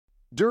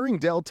During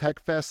Dell Tech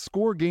Fest,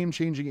 score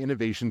game-changing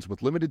innovations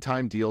with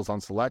limited-time deals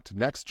on select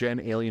next-gen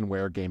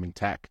Alienware gaming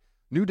tech.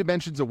 New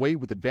dimensions await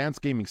with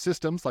advanced gaming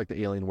systems like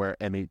the Alienware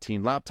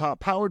M18 laptop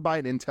powered by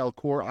an Intel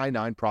Core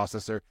i9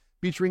 processor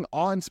featuring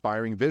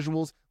awe-inspiring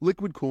visuals,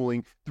 liquid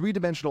cooling,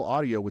 three-dimensional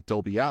audio with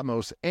Dolby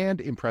Atmos,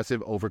 and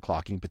impressive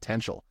overclocking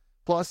potential.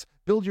 Plus,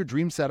 build your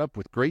dream setup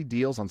with great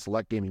deals on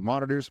select gaming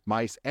monitors,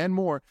 mice, and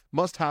more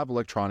must-have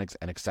electronics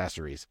and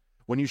accessories.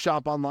 When you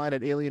shop online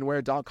at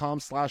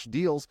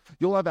alienware.com/deals,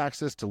 you'll have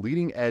access to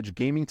leading-edge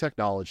gaming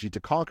technology to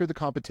conquer the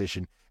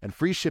competition and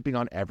free shipping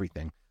on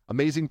everything.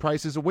 Amazing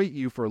prices await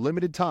you for a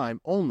limited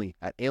time only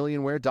at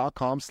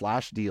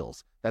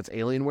alienware.com/deals. That's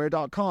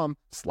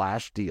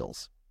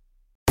alienware.com/deals.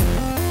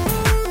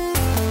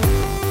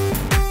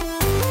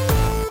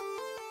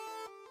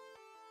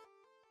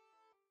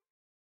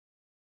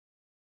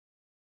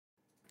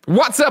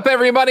 What's up,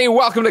 everybody?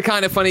 Welcome to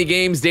Kind of Funny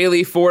Games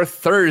Daily for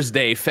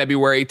Thursday,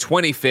 February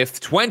 25th,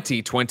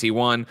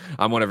 2021.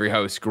 I'm one of your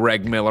hosts,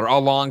 Greg Miller,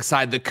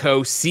 alongside the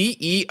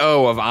co-CEO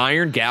of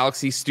Iron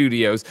Galaxy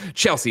Studios,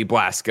 Chelsea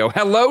Blasco.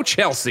 Hello,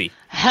 Chelsea.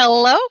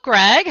 Hello,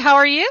 Greg. How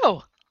are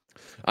you?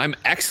 I'm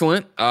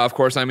excellent. Of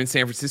course, I'm in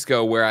San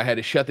Francisco, where I had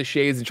to shut the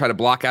shades and try to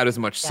block out as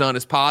much sun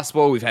as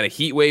possible. We've had a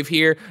heat wave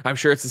here. I'm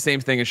sure it's the same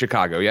thing in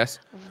Chicago, yes?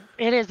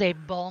 It is a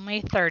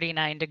balmy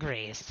 39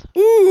 degrees.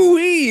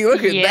 Ooh-wee,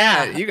 look at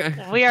that.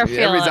 We are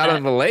feeling everybody's out it.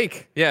 on the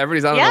lake. Yeah,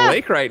 everybody's out on the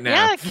lake right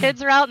now. Yeah,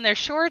 kids are out in their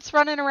shorts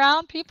running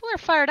around. People are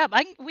fired up.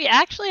 We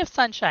actually have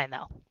sunshine,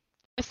 though.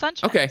 It's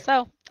sunshine. Okay,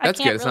 so that's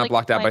I can't good. It's really not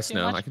blocked out by complain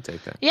too snow. much. I can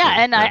take that.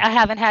 Yeah, and I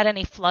haven't had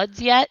any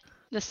floods yet.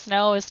 The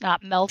snow is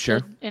not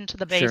melted into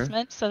the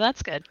basement, so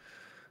that's good.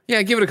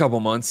 Yeah, give it a couple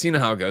months. You know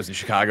how it goes in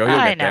Chicago. You'll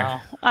get there.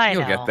 I know.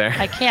 You'll get there.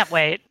 I can't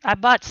wait. I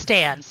bought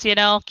stands,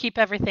 keep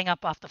everything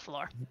up off the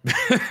floor.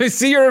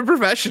 See, you're a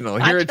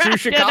professional. You're a true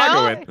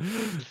Chicagoan.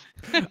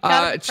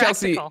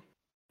 Chelsea,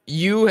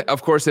 you,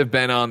 of course, have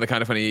been on the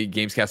Kind of Funny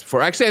Games cast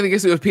before. Actually, I think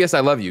it was PS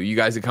I Love You. You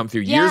guys had come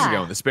through years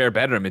ago in the spare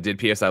bedroom and did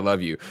PS I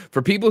Love You.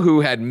 For people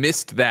who had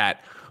missed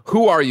that,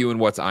 who are you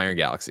and what's Iron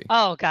Galaxy?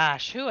 Oh,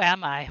 gosh. Who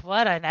am I?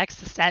 What an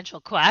existential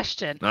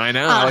question. I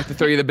know. I like to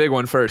throw you the big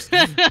one first.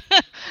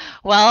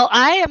 Well,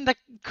 I am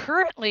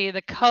currently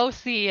the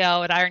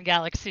co-CEO at Iron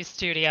Galaxy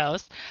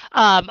Studios.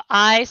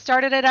 I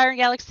started at Iron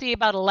Galaxy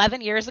about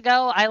 11 years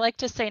ago. I like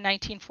to say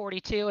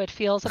 1942. It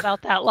feels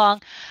about that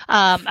long.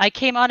 I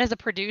came on as a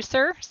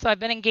producer, so I've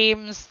been in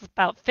games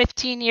about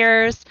 15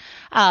 years.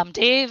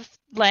 Dave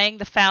Lang,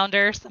 the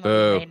founder, some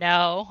of you may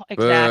know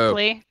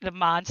exactly, the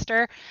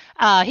monster.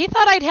 He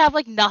thought I'd have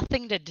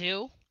nothing to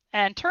do,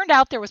 and turned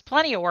out there was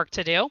plenty of work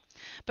to do.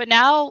 But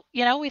now,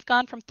 we've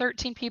gone from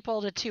 13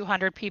 people to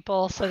 200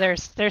 people, so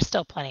there's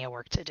still plenty of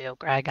work to do,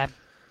 Greg. I'm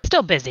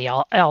still busy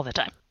all the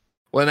time.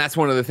 Well, and that's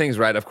one of the things,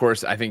 right? Of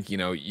course, I think,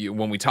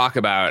 when we talk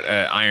about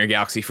Iron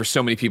Galaxy, for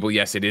so many people,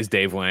 yes, it is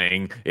Dave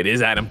Lang, it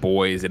is Adam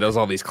Boyes, it is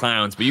all these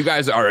clowns, but you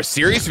guys are a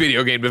serious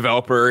video game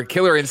developer,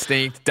 Killer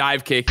Instinct,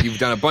 Dive Kick, you've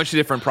done a bunch of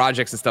different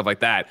projects and stuff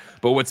like that.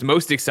 But what's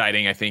most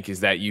exciting, I think, is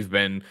that you've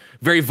been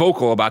very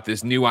vocal about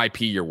this new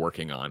IP you're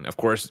working on. Of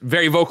course,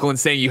 very vocal in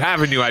saying you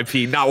have a new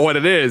IP, not what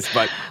it is,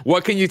 but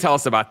what can you tell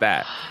us about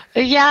that?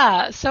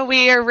 Yeah, so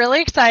we are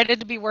really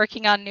excited to be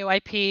working on new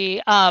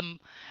IP.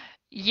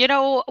 You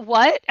know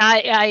what?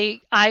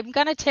 I'm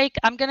gonna take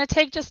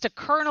just a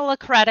kernel of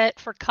credit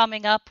for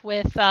coming up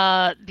with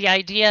the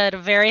idea at a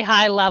very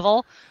high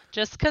level,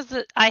 just because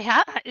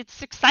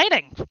it's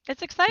exciting.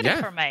 It's exciting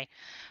for me,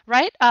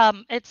 right?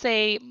 It's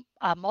a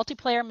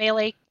multiplayer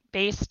melee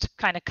based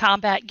kind of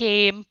combat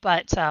game,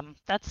 but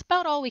that's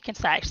about all we can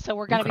say. So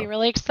we're going to be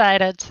really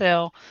excited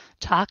to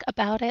talk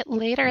about it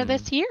later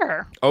this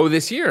year. Oh,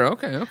 this year?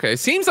 Okay.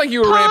 Seems like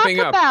you were ramping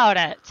up.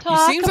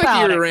 Seems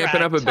like you were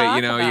ramping up a bit.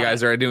 You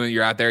guys are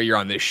you're out there, you're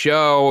on this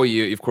show.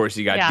 Of course,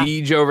 you got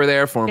Deej over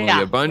there,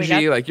 formerly of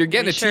Bungie. You're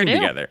getting a team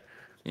together.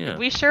 Yeah.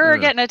 We sure are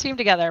getting a team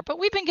together, but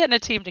we've been getting a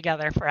team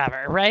together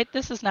forever, right?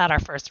 This is not our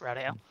first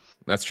rodeo.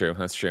 That's true.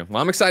 Well,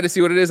 I'm excited to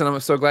see what it is, and I'm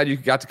so glad you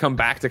got to come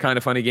back to Kind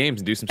of Funny Games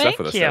and do some stuff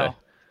with us today.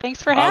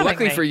 Thanks for having me.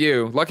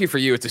 Lucky for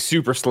you, it's a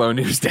super slow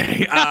news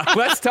day.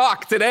 Let's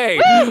talk today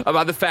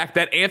about the fact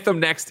that Anthem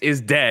Next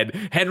is dead.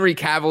 Henry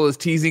Cavill is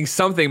teasing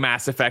something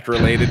Mass Effect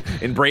related,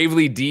 and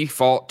Bravely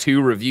Default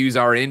 2 reviews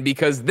are in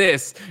because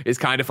this is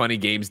Kind of Funny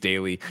Games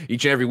Daily.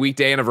 Each and every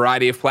weekday on a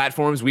variety of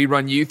platforms, we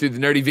run you through the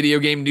nerdy video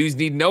game news you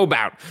need to know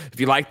about. If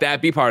you like that,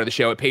 be part of the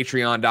show at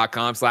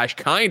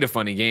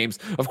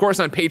patreon.com/kindoffunnygames. Of course,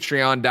 on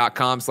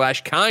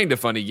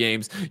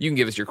patreon.com/kindoffunnygames, you can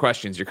give us your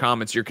questions, your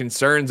comments, your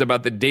concerns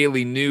about the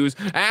daily news,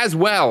 as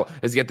well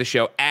as get the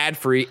show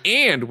ad-free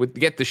and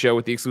get the show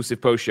with the exclusive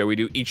post show we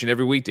do each and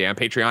every weekday on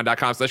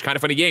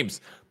patreon.com/kindoffunnygames.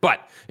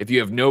 But if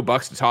you have no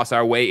bucks to toss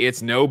our way,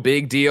 it's no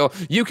big deal.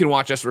 You can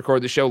watch us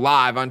record the show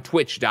live on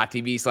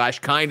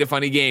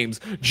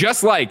twitch.tv/kindafunnygames,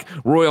 just like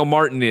Royal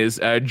Martin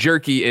is,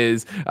 Jerky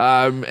is,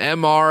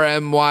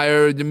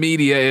 MRMY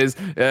Media is,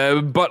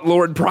 but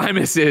Lord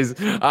Primus is.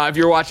 If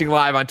you're watching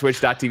live on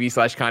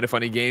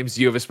twitch.tv/kindafunnygames,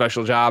 you have a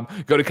special job.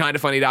 Go to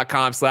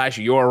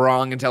kindafunny.com/you're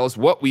wrong and tell us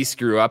what we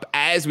screw up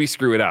as we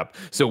screw it up,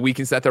 so we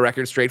can set the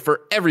record straight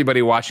for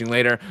everybody watching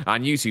later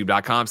on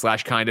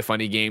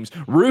youtube.com/kindafunnygames,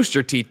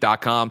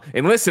 roosterteeth.com,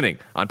 and listening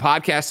on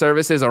podcast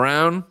services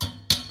around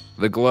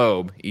the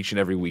globe each and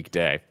every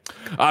weekday.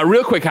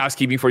 Real quick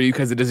housekeeping for you,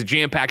 because it is a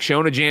jam-packed show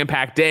and a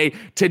jam-packed day.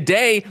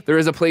 Today, there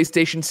is a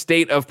PlayStation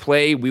State of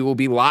Play. We will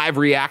be live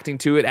reacting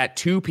to it at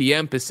 2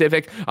 p.m.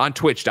 Pacific on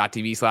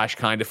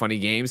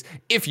twitch.tv/kindafunnygames.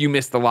 If you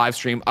missed the live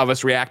stream of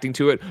us reacting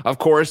to it, of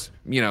course,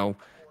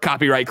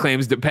 copyright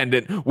claims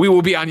dependent, we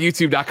will be on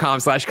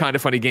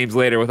youtube.com/kindafunnygames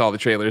later with all the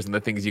trailers and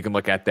the things you can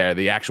look at there.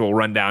 The actual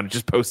rundown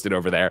just posted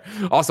over there.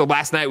 Also,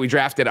 last night we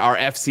drafted our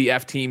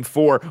FCF team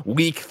for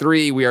week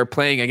 3. We are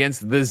playing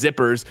against the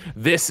Zippers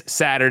this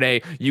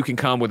Saturday. You can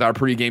come with our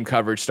pregame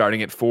coverage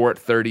starting at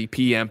 4:30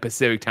 p.m.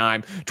 Pacific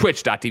time,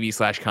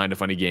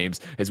 twitch.tv/kindafunnygames,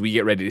 as we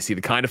get ready to see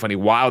the Kinda Funny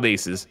Wild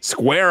Aces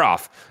square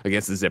off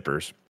against the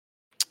Zippers.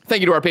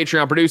 Thank you to our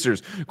Patreon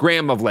producers,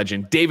 Graham of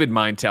Legend, David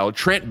Mintel,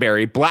 Trent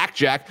Berry,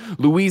 Blackjack,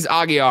 Louise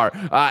Aguiar,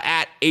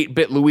 at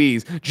 8-Bit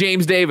Louise,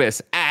 James Davis,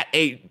 at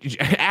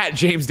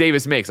James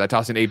Davis Makes. I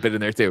tossed an 8-Bit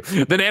in there too.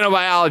 The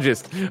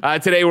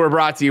Nanobiologist. Today we're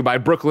brought to you by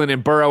Brooklyn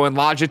and Burrow and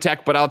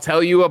Logitech, but I'll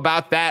tell you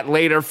about that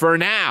later. For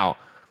now,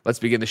 let's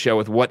begin the show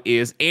with what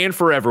is and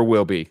forever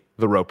will be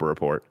the Roper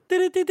Report.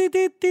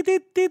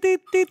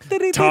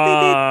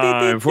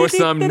 Time for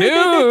some news.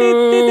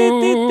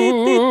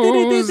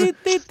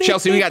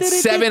 Chelsea, we got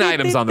 7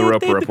 items on the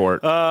Roper Report.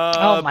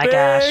 Oh my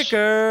gosh.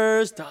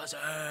 Baker's dozen.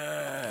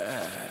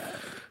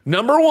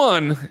 Number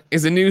 1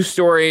 is a news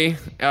story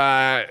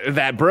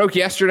that broke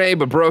yesterday,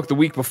 but broke the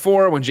week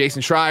before when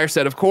Jason Schreier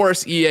said, of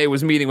course, EA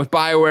was meeting with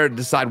BioWare to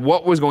decide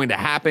what was going to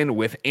happen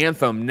with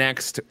Anthem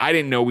Next. I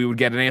didn't know we would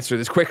get an answer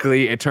this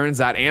quickly. It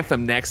turns out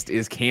Anthem Next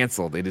is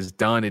canceled. It is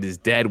done. It is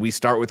dead. We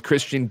start with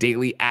Christian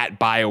Daly at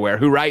BioWare,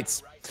 who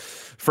writes,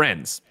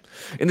 friends,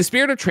 in the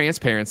spirit of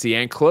transparency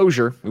and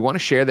closure, we want to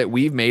share that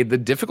we've made the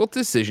difficult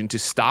decision to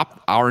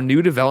stop our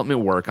new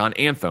development work on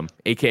Anthem,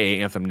 aka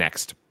Anthem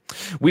Next.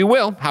 We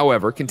will,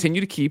 however,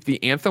 continue to keep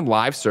the Anthem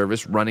live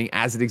service running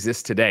as it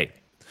exists today.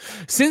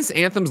 Since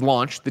Anthem's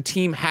launch, the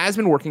team has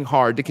been working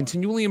hard to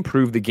continually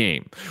improve the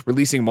game,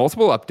 releasing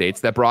multiple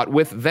updates that brought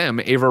with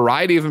them a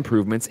variety of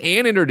improvements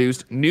and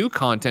introduced new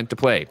content to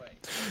play.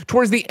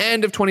 Towards the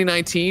end of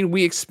 2019,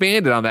 we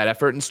expanded on that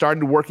effort and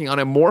started working on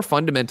a more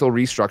fundamental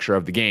restructure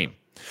of the game.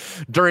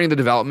 During the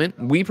development,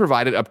 we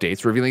provided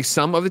updates revealing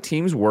some of the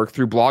team's work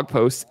through blog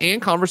posts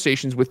and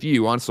conversations with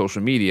you on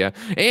social media,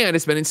 and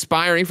it's been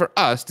inspiring for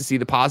us to see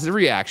the positive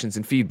reactions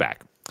and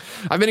feedback.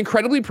 I've been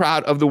incredibly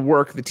proud of the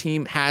work the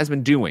team has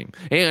been doing,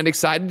 and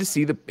excited to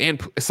see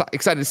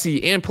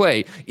and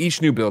play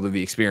each new build of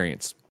the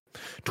experience.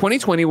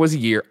 2020 was a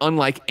year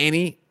unlike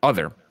any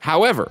other.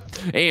 However,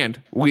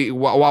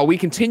 while we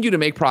continue to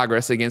make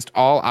progress against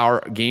all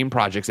our game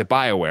projects at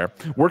BioWare,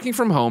 working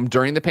from home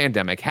during the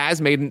pandemic has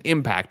made an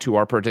impact to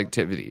our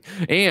productivity,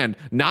 and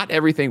not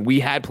everything we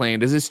had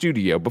planned as a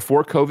studio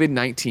before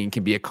COVID-19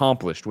 can be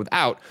accomplished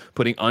without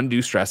putting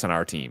undue stress on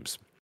our teams.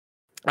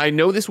 I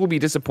know this will be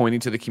disappointing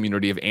to the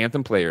community of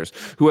Anthem players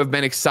who have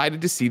been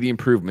excited to see the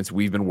improvements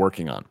we've been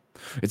working on.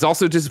 It's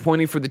also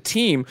disappointing for the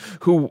team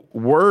who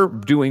were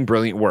doing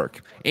brilliant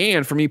work.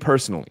 And for me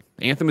personally,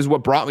 Anthem is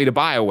what brought me to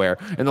BioWare,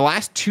 and the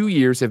last 2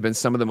 years have been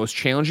some of the most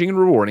challenging and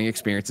rewarding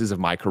experiences of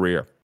my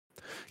career.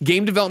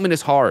 Game development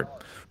is hard.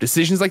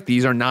 Decisions like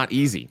these are not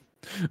easy.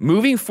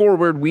 Moving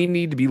forward, we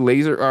need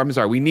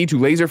to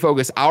laser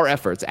focus our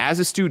efforts as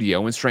a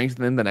studio and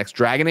strengthen the next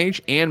Dragon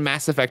Age and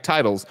Mass Effect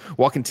titles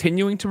while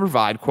continuing to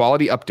provide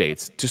quality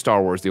updates to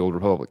Star Wars: The Old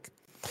Republic.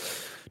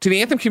 To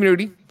the Anthem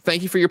community,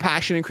 thank you for your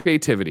passion and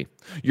creativity.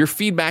 Your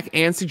feedback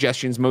and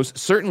suggestions most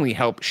certainly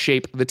help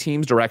shape the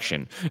team's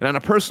direction. And on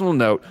a personal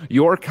note,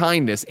 your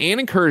kindness and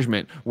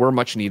encouragement were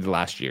much needed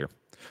last year.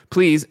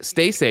 Please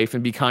stay safe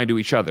and be kind to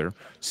each other.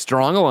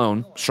 Strong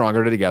alone,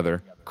 stronger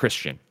together.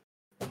 Christian.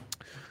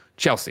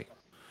 Chelsea,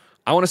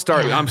 I want to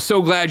start. I'm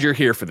so glad you're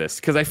here for this,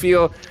 because I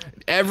feel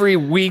every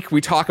week we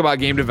talk about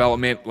game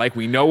development like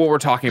we know what we're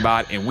talking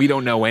about, and we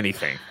don't know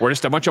anything. We're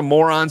just a bunch of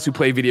morons who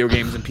play video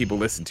games and people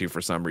listen to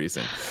for some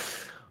reason.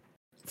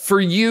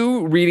 For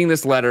you reading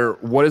this letter,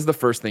 what is the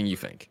first thing you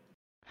think?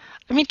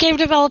 I mean, game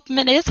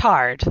development is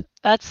hard.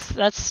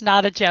 That's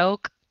not a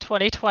joke.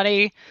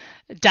 2020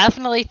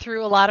 definitely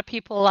threw a lot of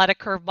people a lot of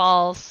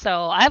curveballs.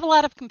 So I have a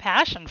lot of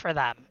compassion for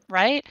them,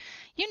 right?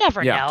 You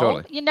never know.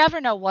 Totally. You never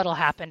know what'll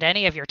happen to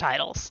any of your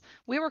titles.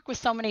 We work with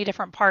so many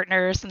different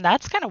partners, and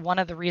that's kind of one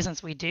of the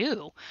reasons we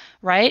do,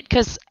 right?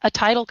 Because a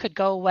title could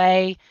go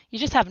away. You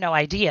just have no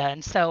idea.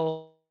 And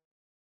so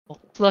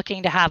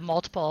looking to have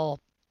multiple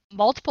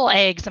multiple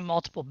eggs in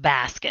multiple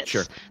baskets.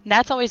 Sure. And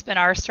that's always been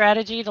our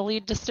strategy to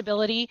lead to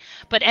stability.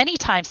 But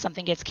anytime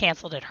something gets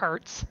canceled, it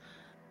hurts.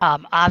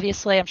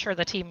 Obviously, I'm sure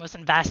the team was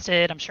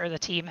invested. I'm sure the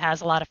team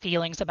has a lot of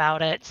feelings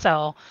about it.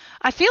 So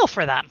I feel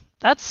for them.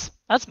 That's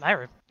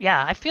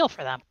I feel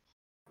for them.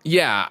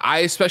 Yeah, I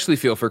especially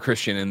feel for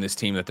Christian and this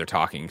team that they're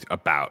talking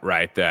about,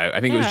 right? I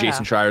think it was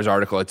Jason Schreier's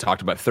article that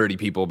talked about 30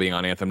 people being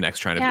on Anthem Next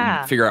trying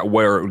to figure out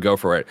where it would go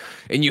for it.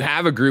 And you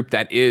have a group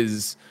that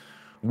is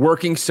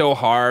working so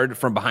hard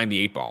from behind the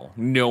 8 ball,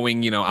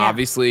 knowing,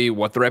 obviously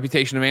what the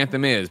reputation of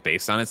Anthem is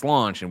based on its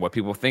launch and what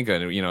people think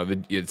of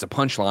it. It's a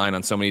punchline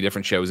on so many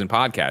different shows and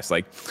podcasts.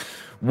 Like,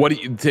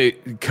 to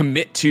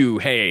commit to,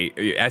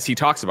 hey, as he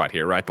talks about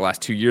here, right? The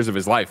last 2 years of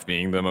his life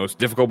being the most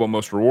difficult but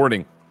most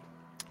rewarding.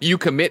 You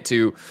commit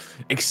to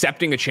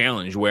accepting a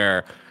challenge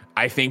where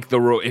I think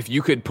if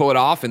you could pull it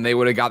off and they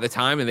would have got the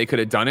time and they could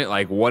have done it,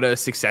 like, what a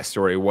success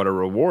story, what a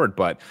reward.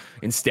 But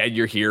instead,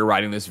 you're here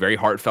writing this very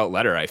heartfelt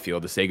letter, I feel,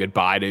 to say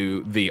goodbye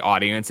to the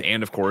audience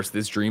and, of course,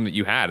 this dream that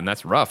you had. And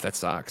that's rough. That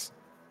sucks.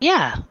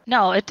 Yeah,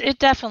 no, it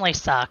definitely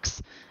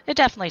sucks. It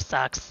definitely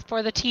sucks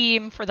for the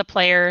team, for the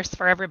players,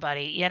 for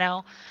everybody.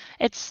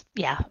 It's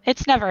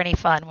never any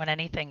fun when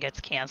anything gets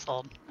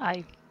canceled.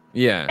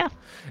 Yeah.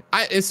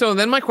 So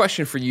then my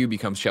question for you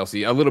becomes,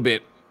 Chelsea, a little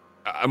bit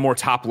a more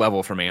top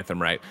level from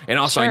Anthem, right? And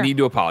also, I need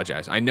to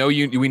apologize. I know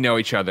we know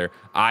each other.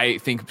 I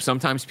think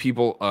sometimes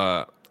people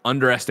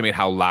underestimate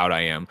how loud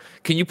I am.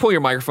 Can you pull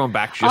your microphone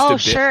back just a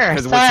bit? Sure.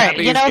 Because what's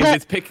happening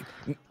is it's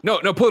No,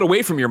 pull it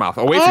away from your mouth.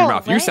 Away from your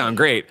mouth. Right. You sound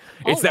great.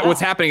 It's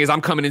what's happening is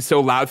I'm coming in so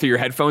loud through your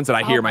headphones that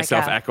I hear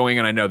myself echoing,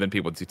 and I know then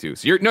people do too.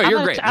 So you're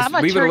great. Just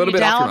leave it a little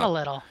bit off your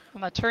mouth. I'm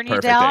going to turn you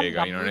down. There you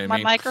go. You know what I mean?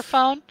 My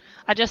microphone.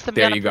 I just am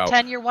going to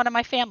pretend you're one of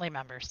my family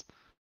members.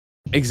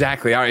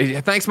 Exactly. All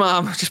right. Thanks,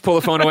 Mom. Just pull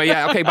the phone away.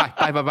 Yeah. Okay. Bye.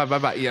 Bye. Bye. I'm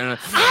not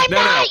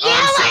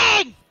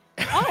yelling.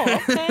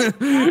 Oh, okay.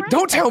 Right.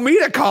 Don't tell me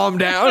to calm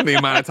down. The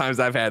amount of times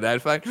I've had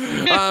that fight.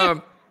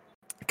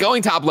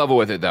 Going top level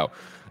with it, though,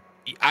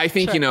 I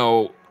think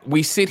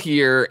we sit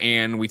here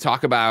and we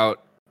talk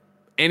about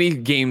any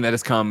game that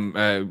has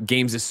come,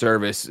 games as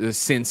service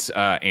since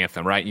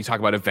Anthem, right? You talk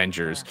about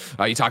Avengers.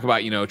 You talk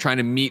about trying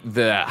to meet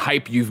the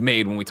hype you've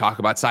made when we talk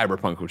about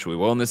Cyberpunk, which we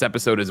will in this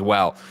episode as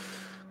well.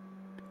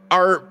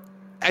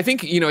 I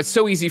think, it's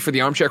so easy for the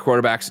armchair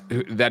quarterbacks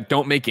that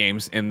don't make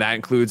games, and that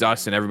includes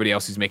us and everybody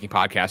else who's making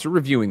podcasts or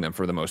reviewing them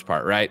for the most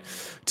part, right?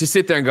 To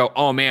sit there and go,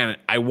 oh man,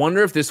 I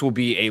wonder if this will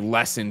be a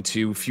lesson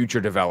to future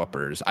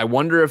developers. I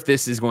wonder if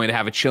this is going to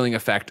have a chilling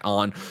effect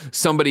on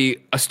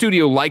a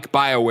studio like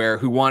BioWare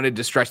who wanted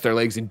to stretch their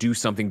legs and do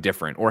something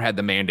different or had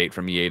the mandate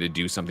from EA to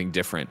do something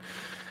different.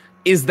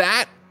 Is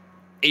that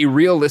a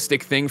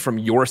realistic thing from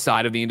your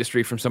side of the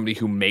industry, from somebody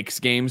who makes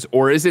games?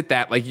 Or is it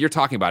that, like you're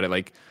talking about it,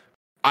 like,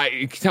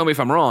 tell me if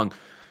I'm wrong,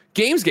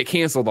 games get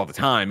canceled all the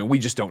time and we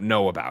just don't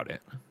know about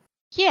it.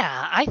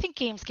 Yeah, I think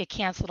games get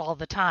canceled all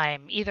the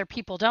time. Either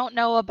people don't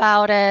know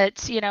about it,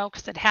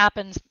 because it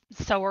happens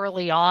so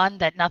early on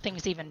that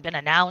nothing's even been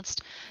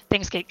announced.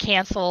 Things get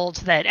canceled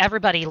that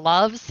everybody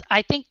loves.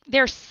 I think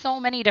there's so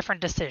many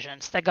different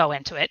decisions that go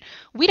into it.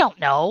 We don't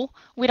know.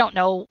 We don't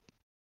know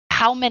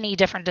how many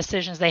different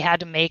decisions they had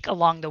to make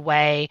along the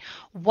way,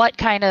 what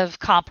kind of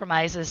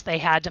compromises they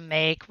had to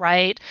make,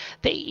 right?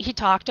 He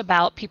talked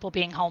about people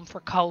being home for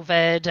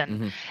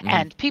COVID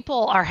and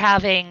people are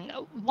having,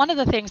 one of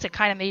the things that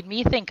kind of made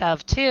me think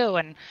of too,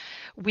 and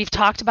we've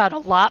talked about a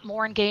lot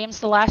more in games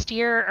the last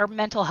year, are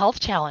mental health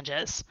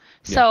challenges.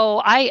 Yeah.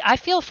 So I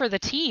feel for the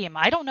team.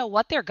 I don't know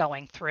what they're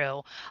going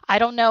through. I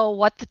don't know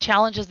what the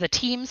challenges the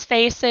team's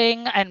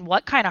facing and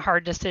what kind of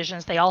hard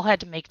decisions they all had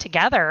to make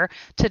together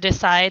to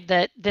decide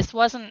that this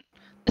wasn't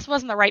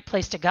the right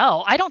place to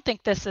go. I don't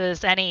think this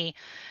is any,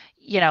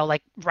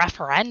 like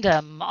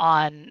referendum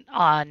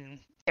on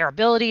their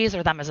abilities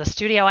or them as a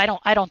studio.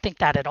 I don't think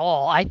that at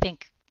all. I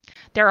think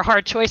there are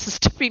hard choices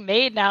to be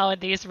made now in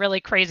these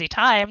really crazy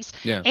times.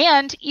 Yeah.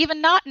 And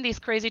even not in these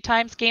crazy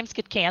times, games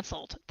get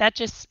canceled. It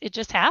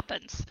just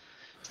happens.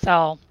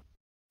 So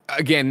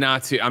again,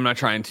 I'm not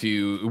trying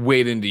to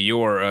wade into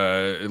your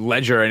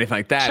ledger or anything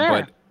like that,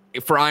 sure.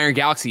 But for Iron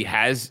Galaxy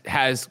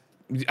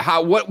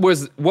what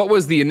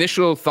was the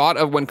initial thought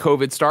of when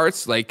COVID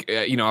starts? Like,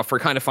 for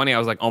Kind of Funny, I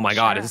was like, oh my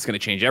God, is this going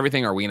to change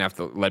everything? Are we going to have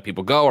to let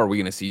people go? Are we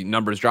going to see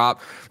numbers drop?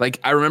 Like,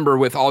 I remember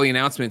with all the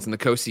announcements and the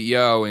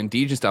co-CEO and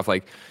Deej and stuff,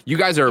 like, you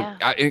guys are,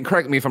 and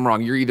correct me if I'm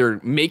wrong, you're either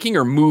making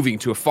or moving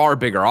to a far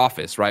bigger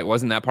office, right?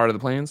 Wasn't that part of the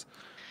plans?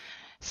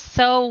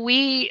 So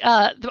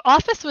the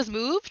office was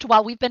moved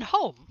while we've been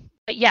home.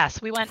 But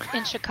yes, we went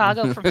in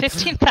Chicago from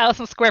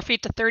 15,000 square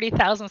feet to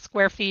 30,000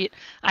 square feet.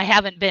 I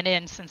haven't been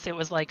in since it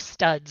was like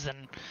studs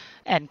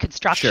and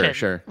construction,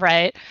 sure.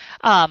 Right?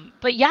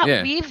 But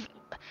yeah.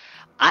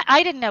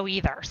 I didn't know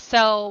either.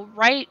 So,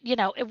 right,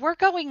 we're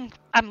going,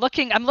 I'm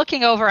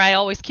looking over, I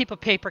always keep a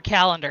paper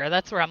calendar.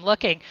 That's where I'm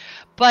looking.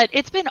 But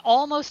it's been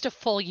almost a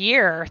full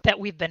year that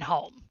we've been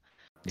home.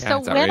 Yeah, So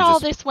it's when all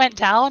outrageous. this went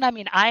down, I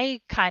mean,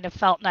 I kind of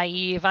felt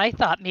naive. I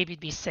thought maybe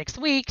it'd be 6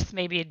 weeks,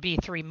 maybe it'd be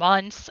 3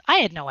 months. I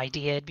had no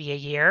idea it'd be a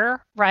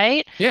year,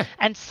 right? Yeah,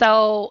 And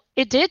so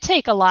it did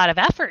take a lot of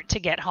effort to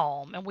get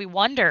home, and we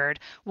wondered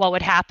what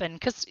would happen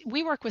because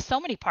we work with so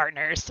many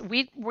partners.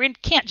 We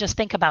can't just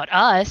think about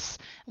us,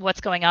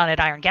 what's going on at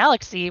Iron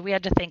Galaxy. We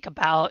had to think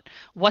about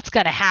what's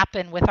going to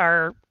happen with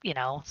our,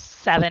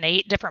 7,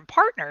 8 different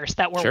partners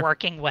that we're sure.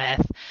 working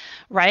with,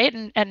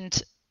 right?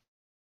 And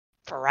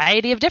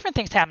variety of different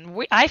things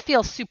happen. I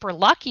feel super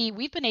lucky.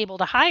 We've been able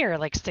to hire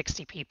like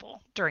 60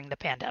 people during the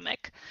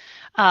pandemic.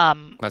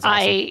 That's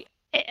awesome.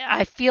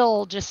 I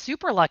feel just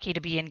super lucky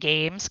to be in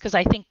games because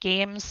I think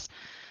games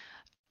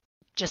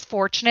just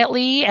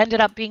fortunately ended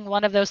up being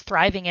one of those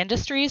thriving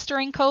industries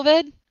during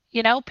COVID.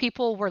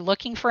 People were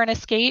looking for an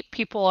escape.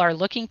 People are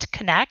looking to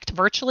connect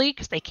virtually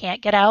because they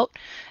can't get out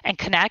and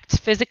connect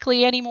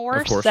physically anymore.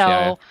 Of course, So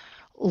yeah.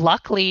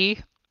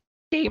 luckily,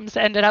 games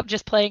ended up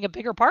just playing a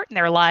bigger part in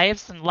their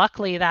lives, and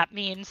luckily that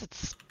means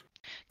it's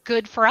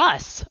good for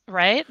us,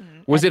 right?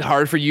 Was it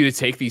hard for you to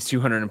take these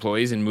 200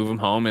 employees and move them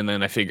home, and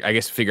then I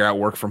guess figure out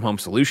work from home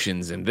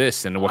solutions and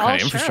this and what kind of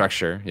sure.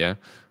 infrastructure? Yeah.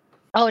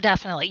 Oh,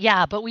 definitely.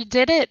 Yeah, but we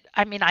did it.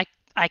 I mean,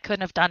 I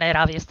couldn't have done it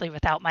obviously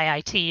without my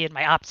IT and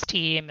my ops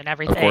team and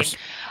everything. Of course.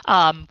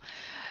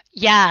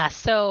 Yeah,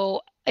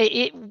 so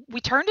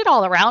we turned it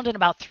all around in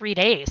about 3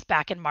 days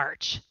back in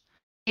March.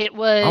 It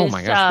was. Oh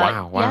my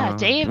gosh! Wow! Yeah,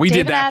 Dave. We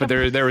did and that, Adam,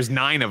 but there was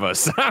 9 of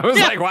us. I was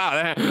like,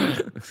 wow.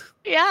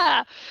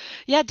 Yeah.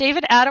 Yeah, Dave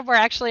and Adam were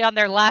actually on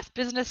their last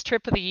business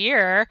trip of the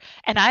year,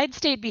 and I had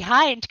stayed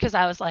behind because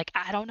I was like,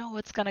 I don't know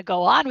what's going to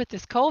go on with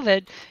this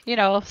COVID,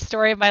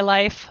 story of my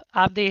life.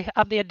 I'm the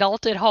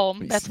adult at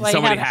home. That's why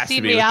somebody you haven't has seen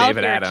to be me with out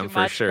David here Adam too for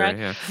much, sure. right?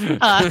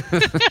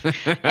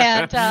 Yeah.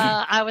 And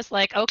I was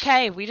like,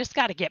 okay, we just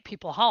got to get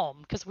people home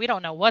because we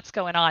don't know what's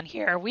going on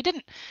here. We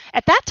didn't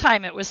at that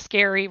time. It was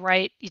scary,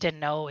 right? You didn't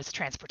know, is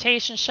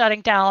transportation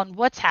shutting down?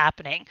 What's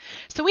happening?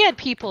 So we had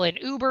people in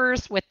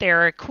Ubers with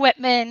their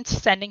equipment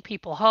sending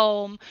people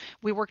home.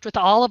 We worked with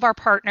all of our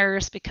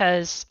partners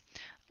because,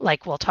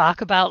 like we'll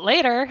talk about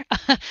later,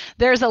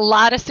 there's a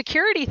lot of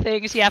security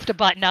things you have to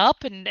button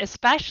up, and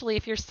especially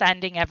if you're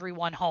sending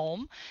everyone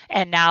home.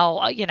 And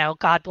now,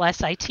 God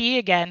bless IT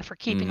again for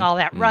keeping all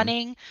that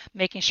running,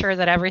 making sure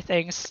that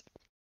everything's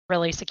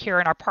really secure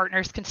and our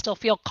partners can still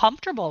feel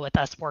comfortable with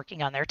us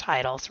working on their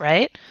titles,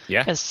 right?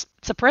 Yeah. Because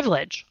it's a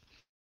privilege.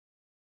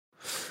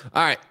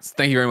 All right.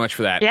 Thank you very much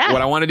for that. Yeah.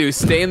 What I want to do is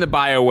stay in the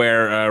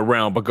BioWare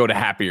realm, but go to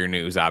happier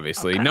news,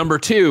 obviously. Okay. Number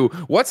 2,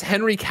 what's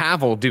Henry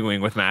Cavill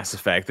doing with Mass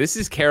Effect? This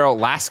is Carol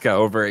Laska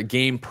over at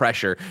Game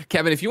Pressure.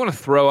 Kevin, if you want to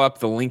throw up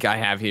the link I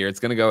have here,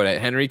 it's going to go to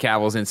Henry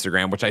Cavill's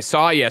Instagram, which I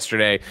saw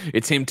yesterday.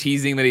 It's him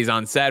teasing that he's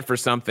on set for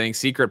something,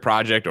 secret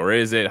project, or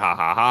is it? Ha,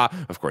 ha,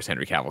 ha. Of course,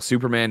 Henry Cavill,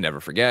 Superman, never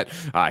forget.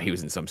 He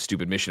was in some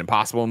stupid Mission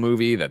Impossible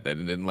movie that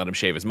didn't let him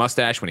shave his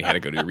mustache when he had to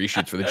go do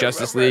reshoots for the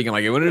Justice League. And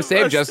it wouldn't have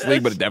saved Justice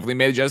League, but it definitely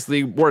made Justice League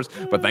worse.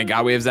 But thank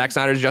God we have Zack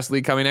Snyder's Justice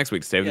League coming next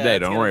week to save the day.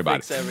 Don't worry about it.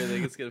 It's gonna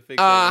fix everything.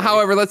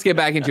 However, let's get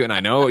back into it. And I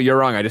know you're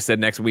wrong. I just said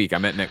next week. I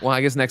meant well, I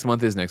guess next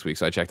month is next week,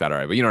 so I checked out all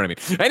right. But you know what I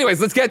mean. Anyways,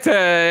 let's get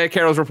to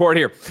Carol's report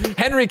here.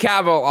 Henry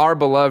Cavill, our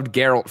beloved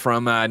Geralt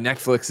from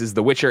Netflix's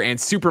The Witcher and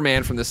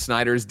Superman from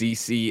Snyder's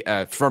DC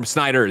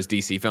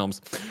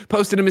films,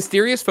 posted a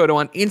mysterious photo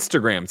on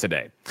Instagram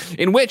today,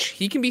 in which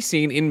he can be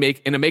seen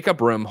in a makeup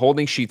room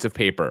holding sheets of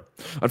paper.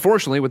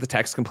 Unfortunately, with the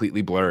text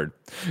completely blurred.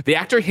 The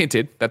actor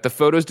hinted that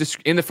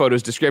in the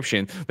photo's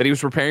description that he was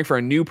preparing for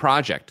a new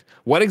project.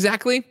 What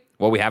exactly?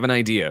 Well, we have an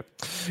idea.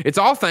 It's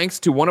all thanks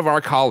to one of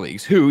our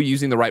colleagues who,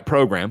 using the right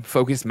program,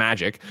 Focus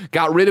Magic,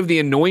 got rid of the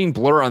annoying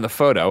blur on the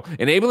photo,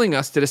 enabling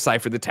us to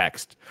decipher the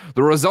text.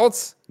 The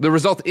result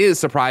is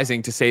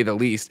surprising to say the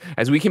least,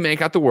 as we can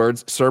make out the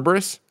words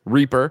Cerberus,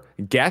 Reaper,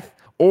 Geth,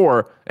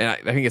 or, and I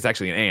think it's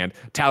actually an and,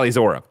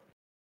 Talizora.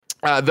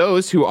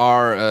 Those who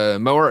are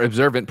more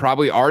observant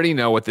probably already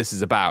know what this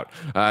is about,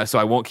 so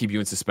I won't keep you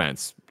in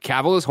suspense.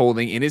 Cavill is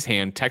holding in his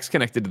hand text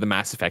connected to the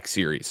Mass Effect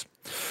series.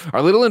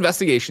 Our little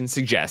investigation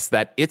suggests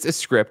that it's a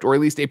script or at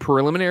least a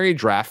preliminary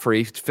draft for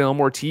a film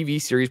or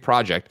TV series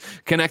project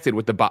connected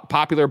with the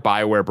popular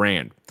BioWare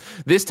brand.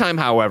 This time,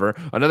 however,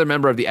 another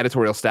member of the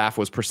editorial staff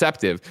was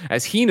perceptive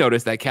as he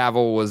noticed that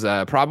Cavill was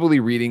probably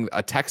reading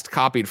a text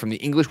copied from the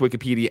English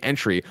Wikipedia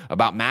entry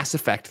about Mass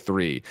Effect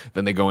 3.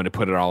 Then they go in to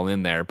put it all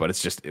in there, but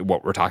it's just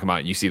what we're talking about.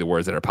 And you see the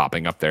words that are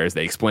popping up there as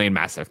they explain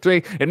Mass Effect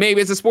 3. And maybe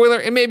it's a spoiler,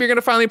 and maybe you're going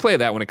to finally play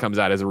that when it comes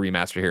out as a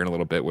remaster here in a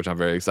little bit, which I'm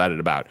very excited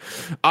about.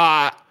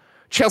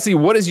 Chelsea,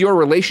 what is your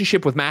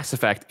relationship with Mass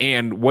Effect,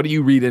 and what do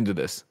you read into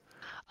this?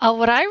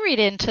 What I read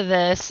into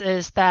this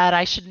is that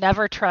I should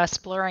never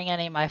trust blurring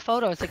any of my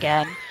photos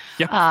again,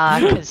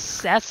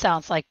 because that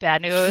sounds like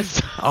bad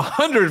news.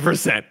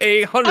 100%.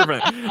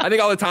 100%. I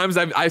think all the times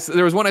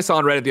there was one I saw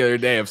on Reddit the other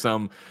day of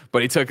some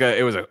but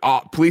it was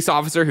a police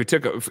officer who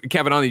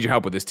Kevin, I'll need your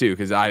help with this too,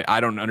 because I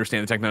don't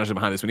understand the technology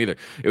behind this one either.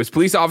 It was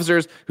police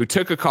officers who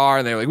took a car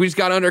and they were like, we just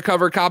got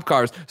undercover cop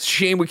cars.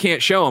 Shame we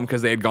can't show them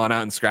because they had gone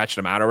out and scratched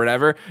them out or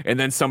whatever. And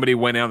then somebody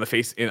went in on the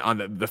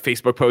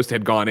Facebook post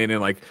had gone in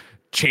and like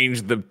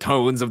changed the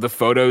tones of the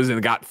photos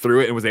and got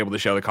through it and was able to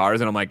show the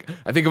cars. And I'm like,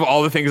 I think of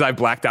all the things I've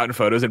blacked out in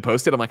photos and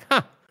posted. I'm like,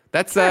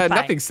 that's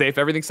nothing's safe.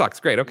 Everything sucks.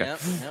 Great. Okay.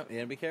 Yep, you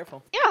gotta be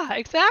careful. Yeah,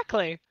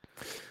 exactly.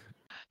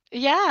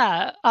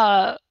 Yeah.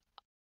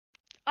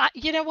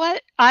 You know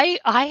what? I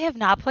have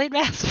not played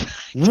Mass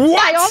Effect.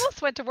 What? I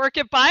almost went to work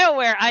at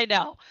BioWare.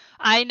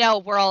 I know,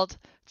 world.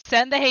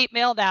 Send the hate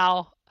mail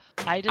now.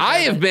 You're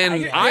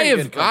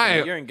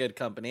in good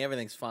company.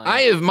 Everything's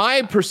fine.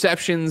 My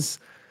perceptions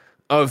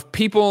of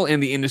people in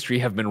the industry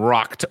have been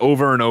rocked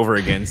over and over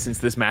again since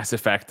this Mass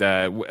Effect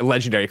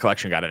Legendary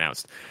Collection got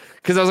announced.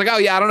 Because I was like, oh,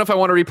 yeah, I don't know if I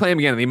want to replay them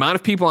again. And the amount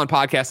of people on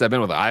podcasts I've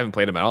been with, I haven't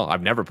played them at all.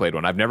 I've never played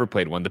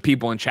one. The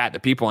people in chat, the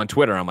people on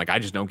Twitter, I'm like, I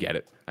just don't get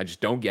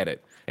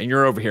it. And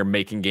you're over here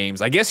making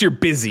games. I guess you're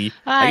busy.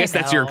 I guess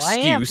that's your excuse. I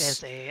am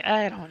busy.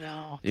 I don't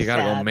know. You got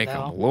to go make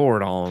them,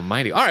 Lord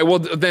Almighty. All right, well,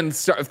 then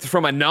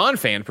from a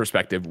non-fan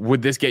perspective,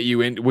 would this get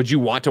you in? Would you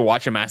want to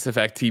watch a Mass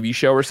Effect TV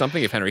show or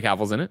something if Henry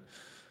Cavill's in it?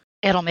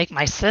 It'll make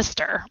my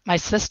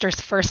sister's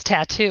first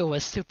tattoo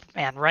was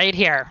Superman right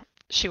here.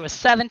 She was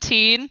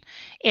 17,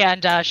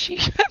 and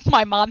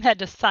my mom had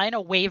to sign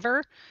a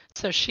waiver,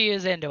 so she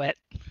is into it.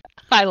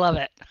 I love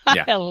it.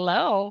 Yeah.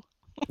 Hello.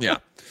 Yeah.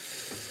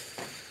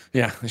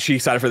 Yeah. Is she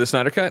excited for the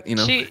Snyder Cut?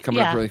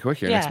 Coming up really quick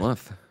here next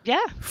month.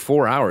 Yeah.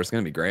 4 hours. It's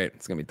going to be great.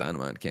 It's going to be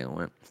dynamite. Can't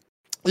wait.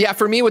 Yeah,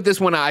 for me with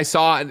this one, I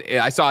saw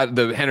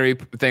the Henry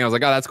thing. I was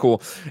like, oh, that's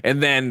cool.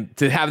 And then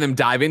to have them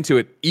dive into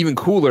it, even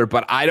cooler.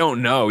 But I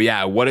don't know,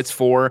 what it's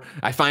for.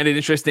 I find it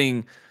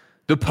interesting.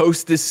 The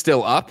post is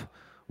still up,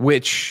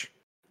 which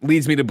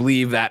leads me to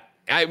believe that,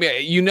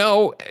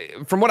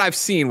 from what I've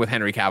seen with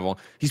Henry Cavill,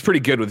 he's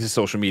pretty good with his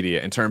social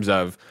media in terms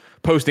of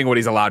posting what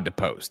he's allowed to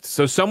post.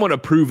 So someone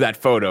approved that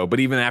photo, but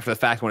even after the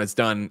fact, when it's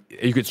done,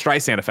 you could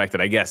Streisand effect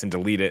it, I guess, and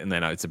delete it, and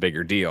then it's a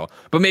bigger deal.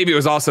 But maybe it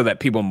was also that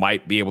people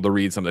might be able to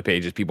read some of the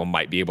pages, people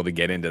might be able to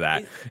get into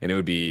that, and it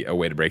would be a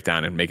way to break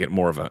down and make it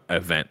more of an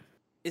event.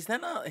 Is that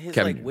not his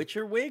Kevin.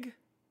 Witcher wig?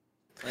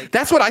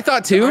 That's what I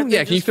thought too.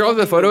 Yeah, can you throw up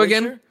the photo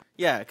again?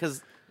 Yeah,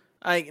 because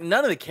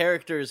none of the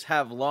characters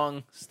have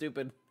long,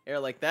 stupid hair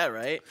like that,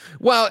 right?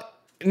 Well,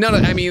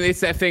 it's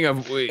that thing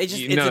of none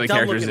of the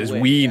characters as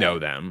we know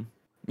them.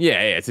 Yeah,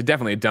 it's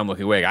definitely a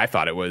dumb-looking wig. I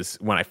thought it was,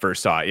 when I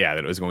first saw it, that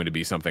it was going to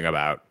be something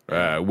about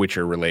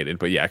Witcher-related.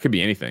 But yeah, it could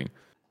be anything.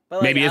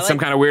 But maybe it's some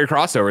kind of weird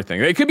crossover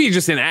thing. It could be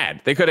just an ad.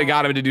 They could have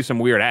got him to do some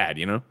weird ad,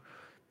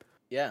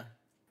 Yeah,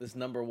 this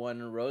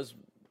 #1 rose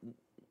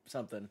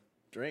something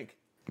drink.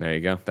 There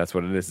you go. That's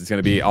what it is. It's going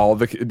to be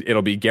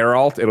it'll be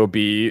Geralt, it'll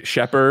be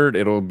Shepard,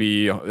 it'll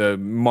be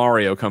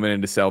Mario coming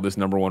in to sell this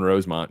 #1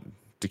 Rosemont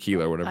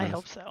tequila or whatever. I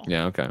hope so.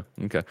 Yeah, okay.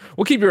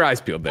 Well, keep your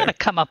eyes peeled there. I'm going to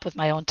come up with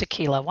my own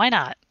tequila. Why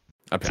not?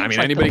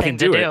 Anybody can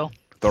do it.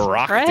 The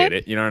Rock did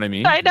it. You know what I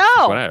mean? I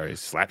know. Whatever. You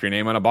slap your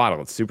name on a bottle.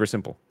 It's super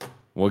simple.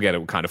 We'll get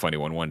a kind of funny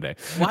one day.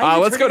 Why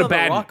let's go to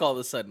bad. The Rock all of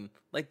a sudden.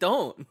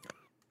 Don't.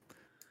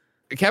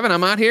 Kevin,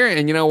 I'm out here,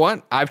 and you know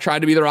what? I've tried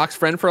to be The Rock's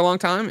friend for a long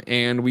time,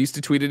 and we used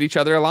to tweet at each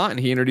other a lot, and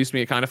he introduced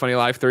me at Kind of Funny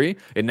Live 3,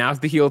 and now's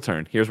the heel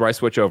turn. Here's where I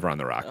switch over on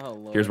The Rock.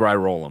 Oh, here's where I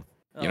roll him.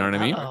 You know what I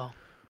mean? Uh-oh.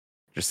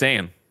 Just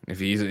saying. If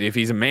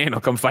he's a man, he'll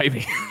come fight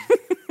me.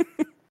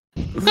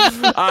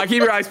 Keep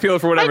your eyes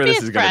peeled for whatever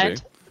this is going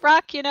to be.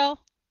 Rock,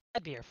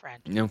 I'd be your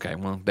friend. Okay,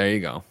 well, there you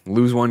go.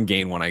 Lose one,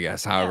 gain one, I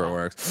guess, however it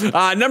works.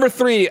 Number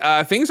 3,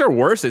 things are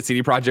worse at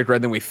CD Projekt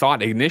Red than we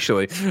thought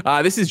initially.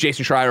 This is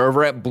Jason Schreier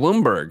over at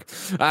Bloomberg.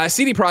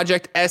 CD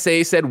Projekt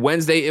SA said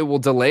Wednesday it will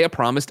delay a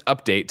promised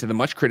update to the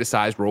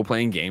much-criticized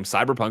role-playing game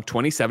Cyberpunk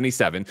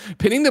 2077,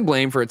 pinning the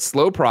blame for its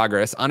slow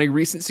progress on a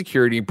recent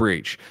security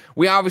breach.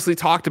 We obviously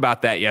talked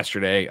about that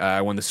yesterday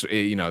when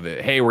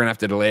hey, we're going to have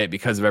to delay it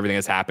because of everything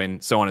that's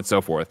happened, so on and so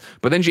forth.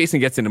 But then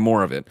Jason gets into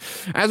more of it.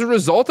 As a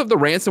result of the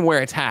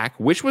ransomware attack,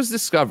 which was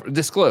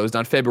disclosed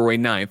on February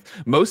 9th,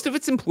 most of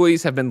its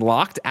employees have been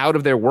locked out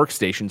of their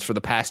workstations for the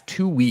past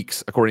 2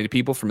 weeks, according to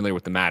people familiar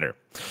with the matter.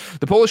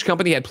 The Polish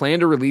company had planned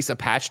to release a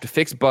patch to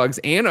fix bugs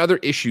and other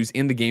issues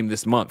in the game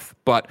this month,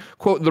 but,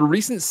 quote, the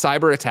recent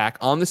cyber attack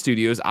on the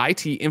studio's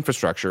IT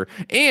infrastructure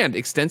and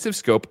extensive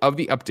scope of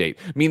the update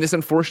mean this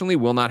unfortunately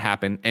will not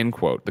happen, end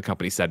quote, the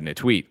company said in a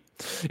tweet.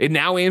 It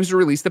now aims to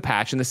release the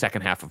patch in the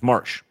second half of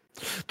March.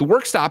 The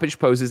work stoppage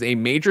poses a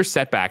major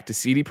setback to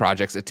CD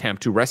Projekt's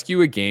attempt to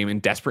rescue a game in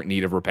desperate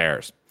need of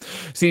repairs.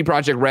 CD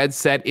Projekt Red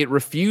said it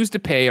refused to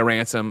pay a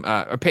ransom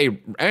to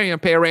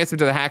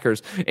the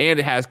hackers, and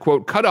it has,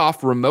 quote, cut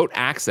off remote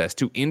access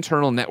to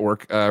internal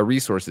network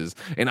resources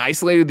and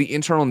isolated the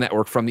internal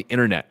network from the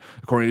internet,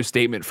 according to a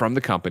statement from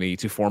the company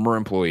to former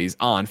employees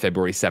on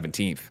February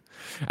 17th.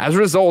 As a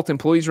result,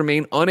 employees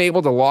remain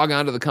unable to log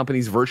on to the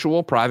company's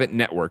virtual private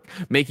network,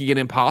 making it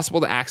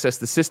impossible to access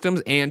the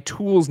systems and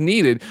tools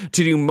needed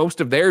to do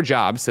most of their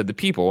jobs, said the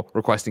people,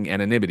 requesting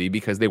anonymity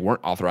because they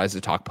weren't authorized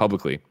to talk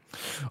publicly.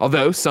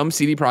 Although some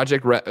CD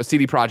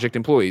Projekt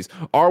employees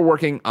are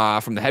working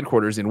from the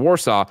headquarters in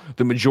Warsaw,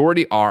 the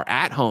majority are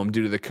at home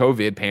due to the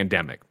COVID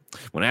pandemic.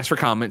 When asked for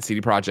comment,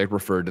 CD Projekt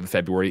referred to the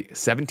February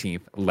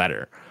 17th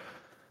letter.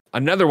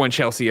 Another one,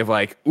 Chelsea, of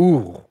like,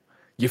 ooh,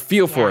 you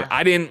feel for it.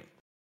 I didn't.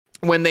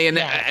 When they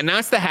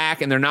announced the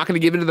hack and they're not going to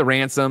give into the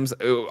ransoms,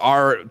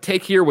 our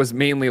take here was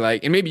mainly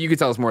like, and maybe you could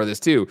tell us more of this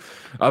too,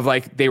 of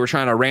like they were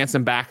trying to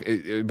ransom back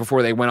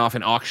before they went off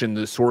and auctioned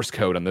the source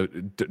code on the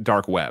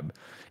dark web.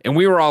 And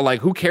we were all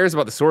like, who cares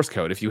about the source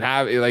code? If you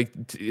have, like,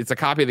 it's a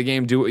copy of the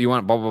game, do what you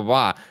want, blah, blah,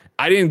 blah.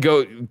 I didn't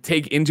go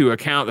take into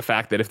account the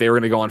fact that if they were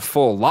going to go on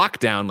full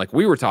lockdown, like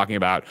we were talking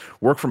about,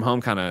 work from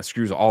home kind of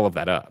screws all of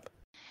that up.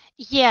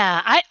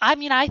 Yeah, I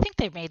mean, I think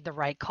they made the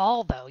right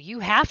call, though. You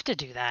have to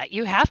do that.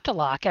 You have to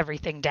lock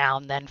everything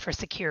down then for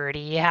security.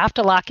 You have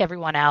to lock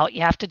everyone out.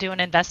 You have to do an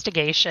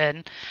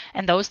investigation,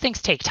 and those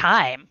things take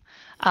time.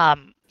 I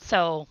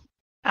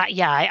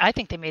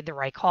think they made the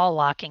right call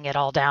locking it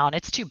all down.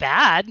 It's too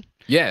bad.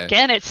 Yeah.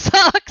 Again, it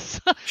sucks.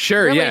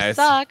 Sure. Really Yeah.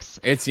 sucks.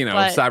 It's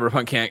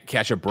Cyberpunk can't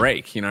catch a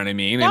break. You know what I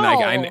mean?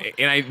 No.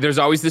 And there's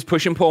always this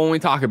push and pull when we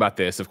talk about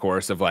this, of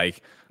course, of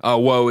like,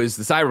 woe is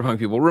the Cyberpunk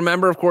people.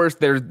 Remember, of course,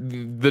 there's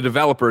the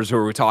developers who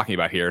we're talking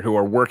about here who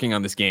are working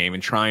on this game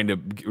and trying to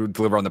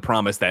deliver on the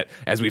promise that,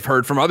 as we've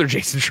heard from other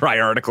Jason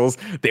Schreier articles,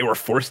 they were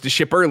forced to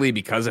ship early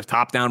because of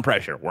top-down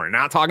pressure. We're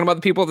not talking about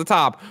the people at the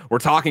top. We're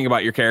talking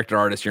about your character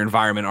artists, your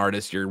environment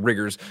artists, your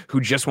riggers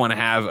who just want to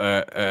have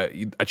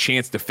a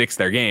chance to fix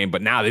their game.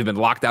 But now they've been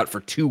locked out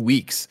for 2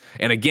 weeks.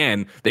 And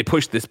again, they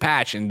pushed this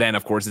patch. And then,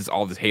 of course, it's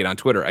all this hate on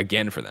Twitter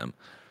again for them.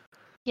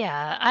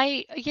 Yeah,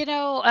 I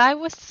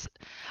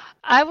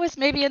was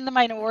maybe in the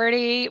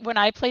minority when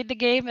I played the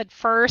game. At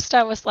first,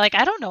 I was like,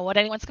 I don't know what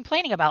anyone's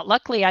complaining about.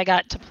 Luckily, I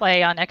got to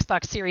play on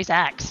Xbox Series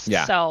X.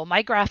 Yeah. So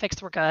my graphics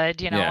were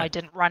good. Yeah. I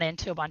didn't run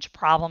into a bunch of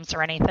problems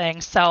or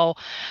anything. So,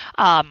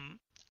 again,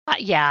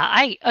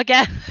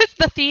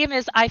 the theme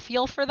is I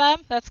feel for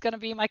them. That's going to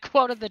be my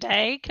quote of the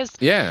day because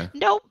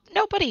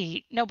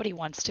nobody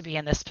wants to be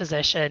in this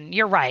position.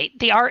 You're right.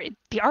 The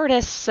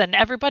artists and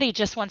everybody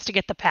just wants to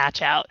get the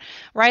patch out,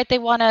 right? They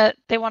want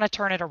to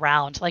turn it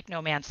around like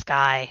No Man's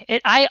Sky.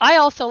 I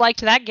also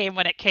liked that game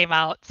when it came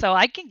out, so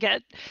I can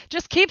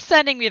just keep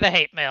sending me the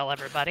hate mail,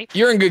 everybody.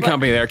 You're in good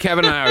company there.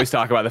 Kevin and I always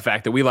talk about the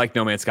fact that we like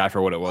No Man's Sky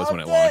for what it was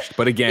when it launched.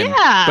 But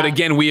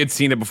again, we had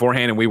seen it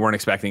beforehand and we weren't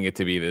expecting it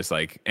to be this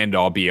like end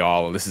all be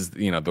all. This is,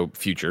 the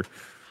future.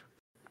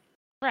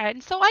 Right,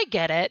 and so I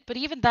get it, but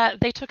even that,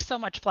 they took so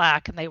much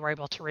flack and they were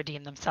able to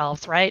redeem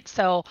themselves, right?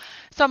 So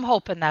I'm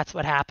hoping that's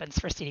what happens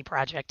for CD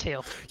Projekt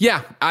too.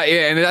 Yeah,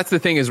 and that's the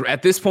thing is,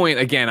 at this point,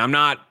 again, I'm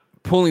not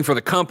pulling for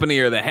the company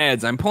or the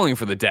heads. I'm pulling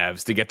for the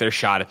devs to get their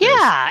shot at this.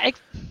 Yeah,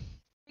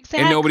 exactly.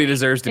 And nobody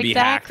deserves to be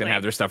hacked and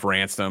have their stuff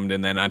ransomed,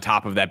 and then on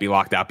top of that, be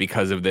locked out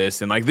because of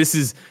this. And like, this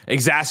is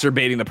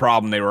exacerbating the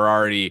problem they were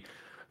already.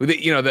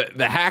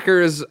 The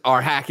hackers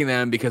are hacking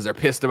them because they're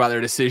pissed about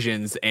their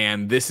decisions,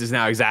 and this is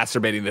now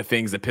exacerbating the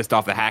things that pissed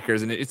off the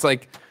hackers. And it's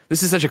like,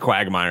 this is such a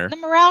quagmire. The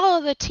morale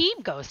of the team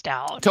goes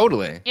down.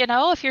 Totally.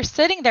 If you're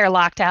sitting there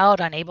locked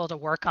out, unable to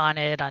work on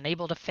it,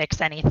 unable to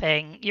fix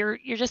anything, you're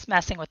just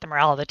messing with the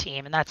morale of the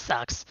team, and that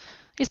sucks.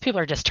 These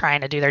people are just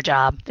trying to do their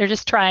job. They're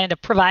just trying to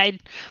provide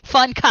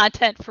fun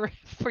content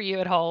for you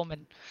at home,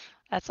 and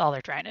that's all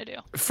they're trying to do.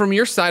 From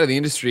your side of the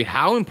industry,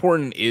 how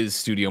important is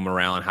studio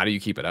morale, and how do you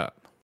keep it up?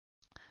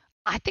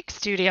 I think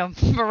studio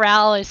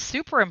morale is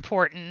super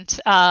important.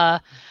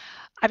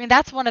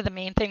 That's one of the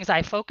main things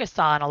I focus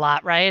on a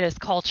lot, right, is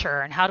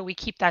culture and how do we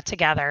keep that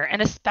together,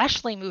 and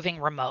especially moving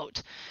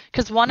remote.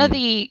 Because one of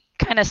the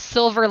kind of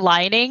silver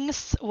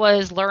linings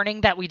was learning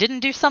that we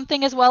didn't do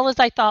something as well as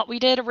I thought we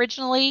did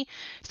originally.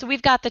 So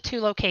we've got the 2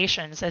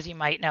 locations, as you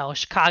might know,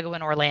 Chicago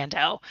and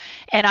Orlando.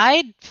 And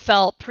I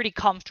felt pretty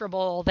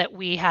comfortable that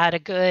we had a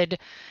good,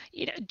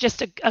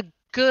 just a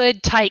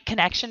good tight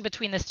connection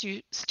between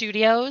the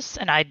studios,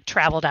 and I'd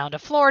travel down to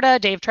Florida.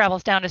 Dave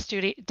travels down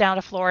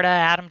to Florida.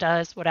 Adam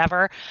does,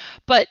 whatever.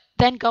 But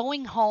then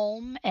going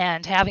home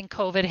and having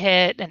COVID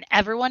hit and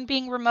everyone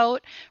being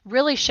remote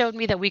really showed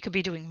me that we could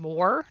be doing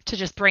more to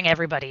just bring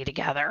everybody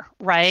together,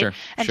 right? Sure,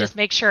 and just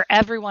make sure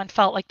everyone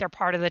felt like they're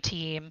part of the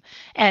team.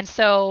 And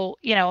so,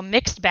 a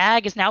mixed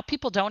bag is now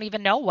people don't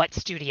even know what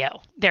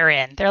studio they're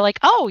in. They're like,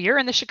 oh, you're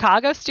in the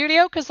Chicago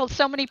studio? Because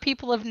so many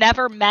people have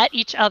never met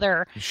each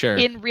other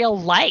in real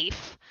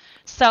life.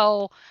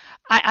 So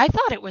I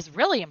thought it was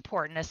really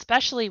important,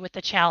 especially with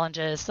the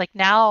challenges. Like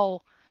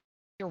now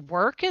your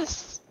work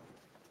is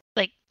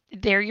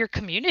they're your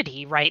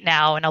community right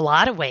now in a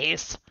lot of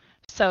ways.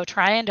 So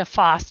trying to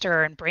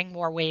foster and bring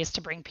more ways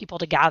to bring people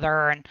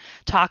together and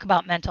talk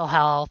about mental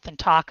health and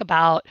talk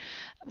about,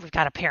 we've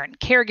got a parent and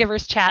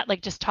caregivers chat,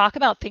 like just talk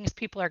about things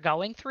people are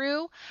going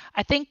through.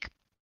 I think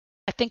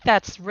I think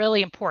that's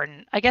really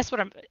important. I guess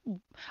what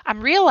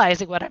I'm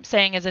realizing what I'm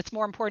saying is it's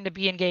more important to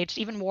be engaged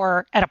even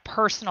more at a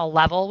personal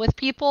level with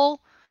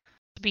people,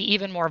 to be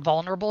even more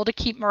vulnerable to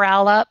keep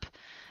morale up.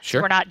 So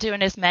Sure. we're not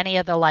doing as many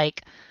of the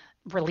like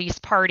release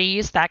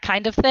parties, that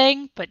kind of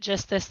thing, but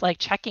just this like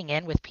checking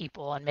in with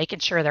people and making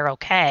sure they're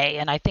okay.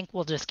 And I think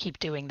we'll just keep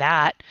doing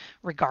that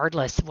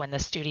regardless of when the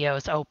studio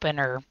is open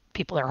or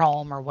people are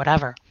home or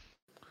whatever.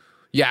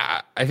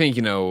 Yeah, I think,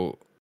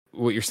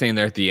 what you're saying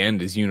there at the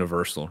end is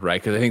universal,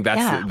 right? Because I think that's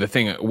Yeah. the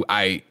thing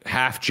I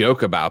half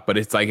joke about, but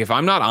it's like if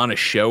I'm not on a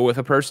show with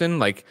a person,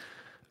 like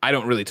I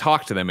don't really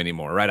talk to them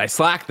anymore, right? I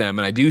Slack them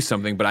and I do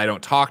something, but I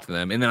don't talk to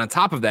them. And then on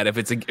top of that, if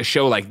it's a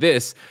show like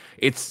this,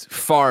 it's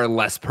far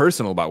less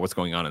personal about what's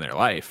going on in their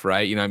life,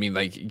 right? You know what I mean?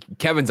 Like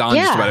Kevin's on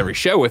just about every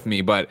show with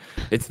me, but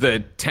it's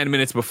the 10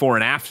 minutes before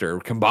and after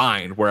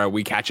combined where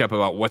we catch up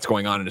about what's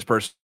going on in his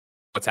person,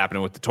 what's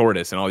happening with the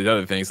tortoise and all these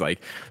other things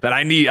like that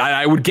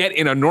I would get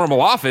in a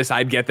normal office.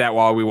 I'd get that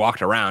while we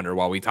walked around or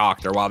while we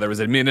talked or while there was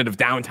a minute of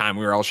downtime,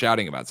 we were all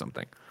shouting about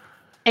something.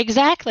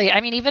 Exactly.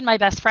 I mean, even my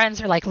best friends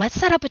are like, let's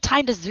set up a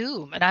time to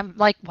Zoom. And I'm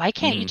like, why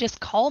can't you just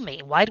call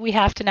me? Why do we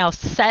have to now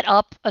set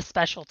up a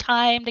special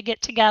time to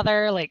get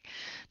together? Like,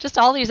 just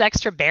all these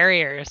extra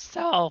barriers.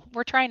 So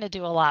we're trying to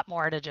do a lot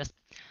more to just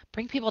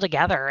bring people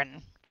together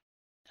and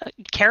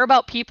care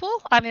about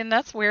people. I mean,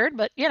 that's weird,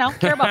 but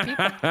care about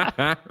people.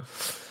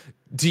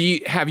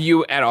 Have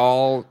you at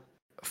all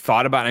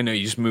thought about, I know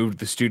you just moved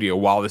the studio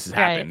while this has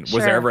happened. Right,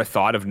 Was there sure. ever a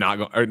thought of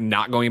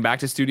not going back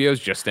to studios,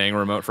 just staying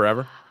remote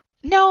forever?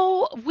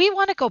 No, we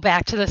want to go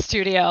back to the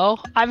studio.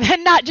 I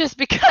mean, not just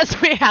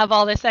because we have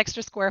all this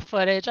extra square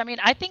footage. I mean,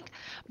 I think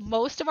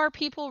most of our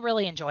people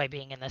really enjoy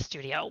being in the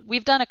studio.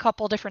 We've done a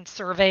couple different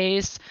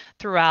surveys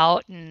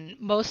throughout, and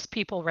most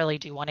people really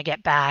do want to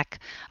get back.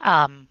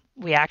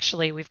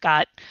 We've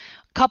got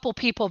a couple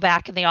people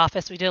back in the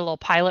office. We did a little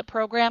pilot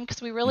program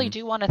because we really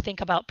do want to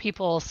think about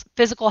people's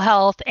physical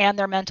health and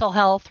their mental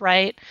health,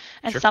 right?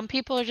 And Sure. some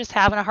people are just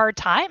having a hard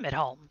time at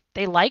home.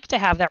 They like to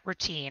have that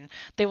routine.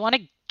 They want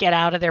to get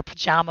out of their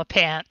pajama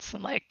pants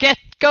and like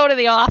go to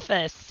the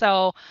office.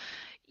 So,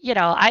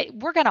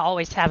 we're going to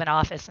always have an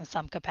office in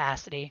some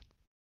capacity.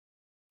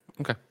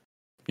 Okay.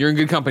 You're in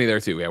good company there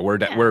too. Yeah,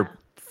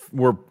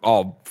 we're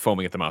all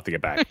foaming at the mouth to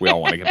get back. We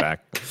all want to get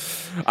back.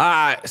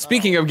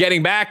 Speaking of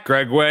getting back,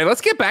 Greg Way,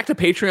 let's get back to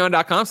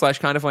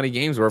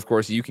patreon.com/kindoffunnygames, where, of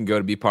course, you can go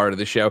to be part of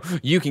the show.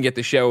 You can get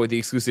the show with the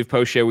exclusive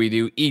post show we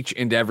do each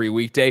and every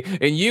weekday,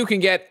 and you can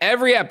get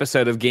every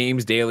episode of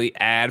Games Daily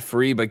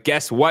ad-free. But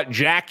guess what,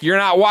 Jack? You're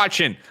not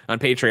watching on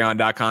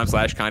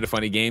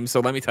patreon.com/kindoffunnygames.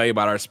 So let me tell you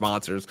about our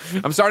sponsors.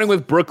 I'm starting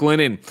with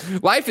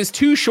Brooklinen. Life is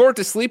too short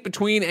to sleep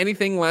between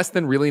anything less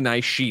than really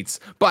nice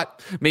sheets.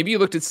 But maybe you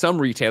looked at some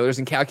retailers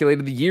and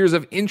calculated the years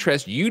of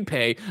interest you'd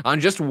pay on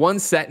just one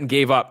set and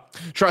gave up.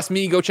 Trust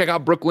me, go check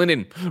out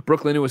Brooklinen.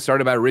 Brooklinen was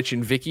started by Rich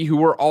and Vicky, who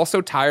were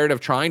also tired of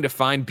trying to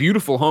find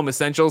beautiful home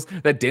essentials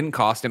that didn't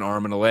cost an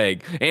arm and a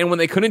leg. And when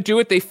they couldn't do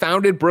it, they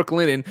founded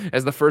Brooklinen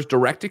as the first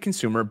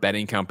direct-to-consumer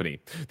bedding company.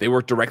 They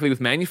work directly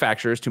with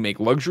manufacturers to make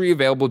luxury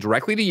available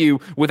directly to you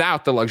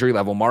without the luxury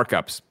level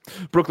markups.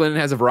 Brooklinen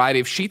has a variety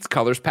of sheets,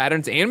 colors,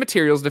 patterns, and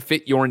materials to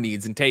fit your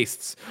needs and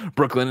tastes.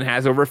 Brooklinen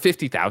has over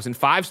 50,000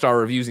 five-star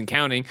reviews and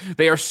counting.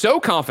 They are so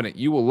confident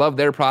you will love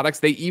their products,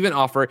 they even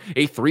offer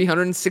a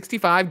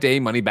 365-day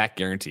money-back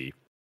guarantee.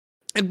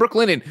 And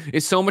Brooklinen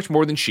is so much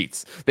more than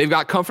sheets. They've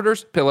got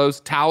comforters,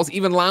 pillows, towels,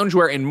 even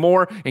loungewear, and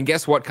more. And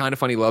guess what? Kinda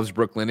Funny loves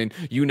Brooklinen.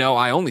 You know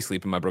I only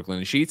sleep in my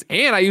Brooklinen sheets,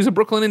 and I use a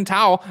Brooklinen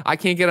towel. I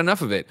can't get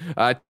enough of it.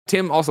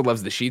 Tim also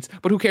loves the sheets,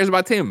 but who cares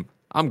about Tim?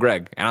 I'm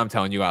Greg, and I'm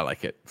telling you I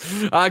like it.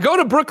 Go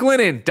to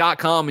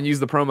brooklinen.com and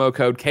use the promo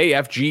code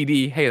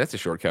KFGD. Hey, that's a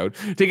short code.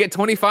 To get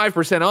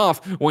 25%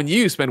 off when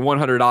you spend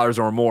 $100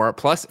 or more,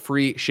 plus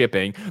free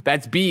shipping.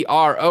 That's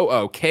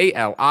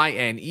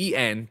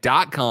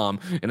BROOKLINEN.com.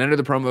 And enter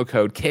the promo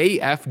code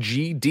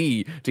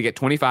KFGD to get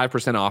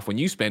 25% off when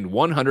you spend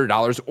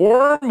 $100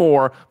 or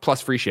more,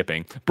 plus free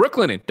shipping.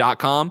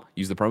 brooklinen.com.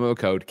 Use the promo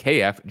code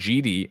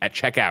KFGD at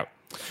checkout.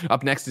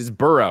 Up next is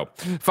Burrow.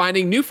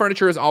 Finding new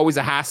furniture is always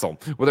a hassle,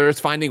 whether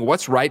it's finding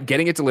what's right,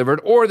 getting it delivered,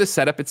 or the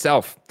setup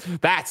itself.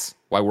 That's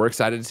why we're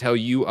excited to tell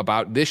you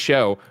about this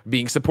show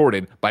being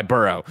supported by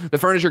Burrow, the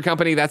furniture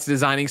company that's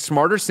designing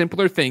smarter,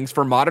 simpler things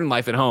for modern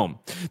life at home.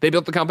 They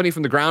built the company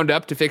from the ground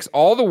up to fix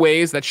all the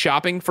ways that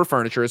shopping for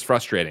furniture is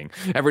frustrating.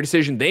 Every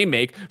decision they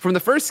make, from the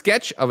first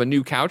sketch of a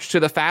new couch to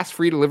the fast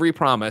free delivery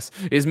promise,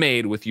 is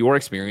made with your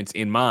experience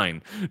in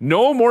mind.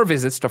 No more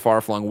visits to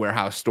far-flung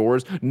warehouse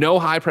stores, no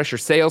high-pressure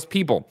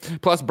salespeople.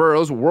 Plus,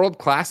 Burrow's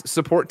world-class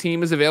support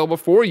team is available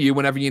for you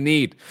whenever you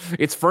need.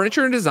 It's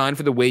furniture and design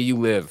for the way you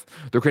live.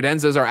 The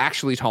credenzas are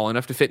actually tall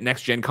enough to fit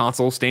next-gen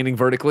consoles standing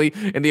vertically,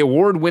 and the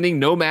award-winning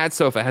Nomad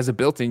sofa has a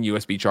built-in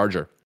USB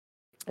charger.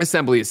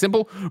 Assembly is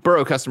simple.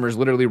 Burrow customers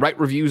literally write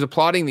reviews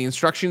applauding the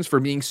instructions for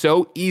being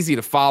so easy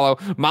to follow.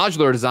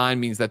 Modular design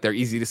means that they're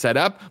easy to set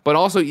up, but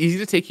also easy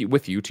to take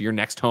with you to your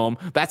next home.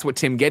 That's what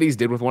Tim Geddes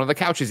did with one of the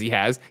couches he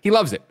has. He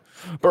loves it.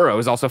 Burrow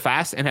is also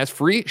fast and has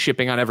free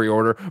shipping on every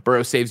order.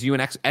 Burrow saves you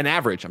an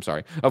average of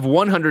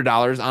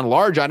 $100 on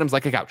large items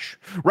like a couch.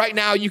 Right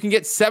now, you can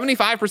get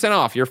 75%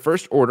 off your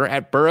first order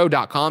at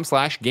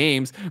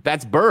burrow.com/games.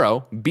 That's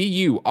Burrow,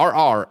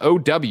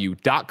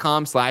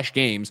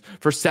 BURROW.com/games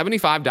for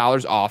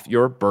 $75 off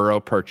your Burrow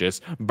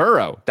purchase.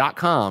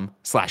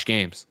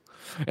 Burrow.com/games.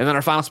 And then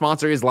our final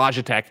sponsor is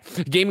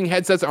Logitech. Gaming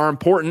headsets are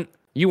important.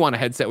 You want a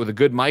headset with a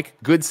good mic,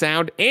 good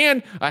sound,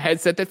 and a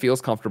headset that feels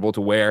comfortable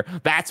to wear.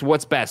 That's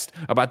what's best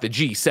about the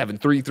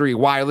G733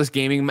 wireless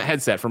gaming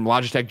headset from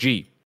Logitech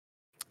G.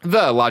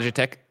 The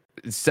Logitech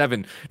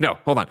G733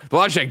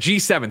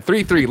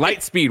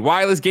 Lightspeed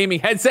wireless gaming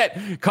headset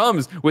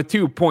comes with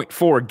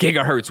 2.4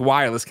 gigahertz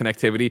wireless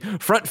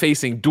connectivity,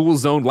 front-facing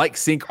dual-zone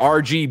light-sync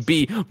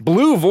RGB,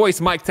 Blue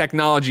Voice mic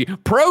technology,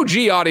 Pro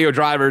G audio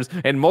drivers,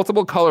 and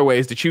multiple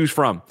colorways to choose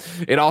from.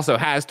 It also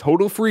has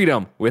total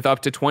freedom with up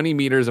to 20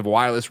 meters of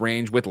wireless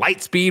range with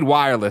Lightspeed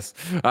wireless.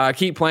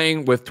 Keep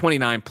playing with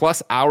 29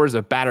 plus hours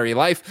of battery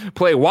life.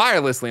 Play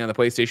wirelessly on the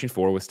PlayStation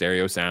 4 with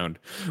stereo sound.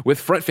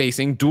 With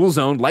front-facing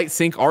dual-zone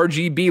light-sync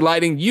RGB lighting,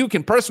 you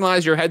can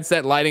personalize your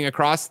headset lighting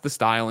across the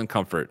style and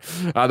comfort.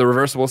 The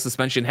reversible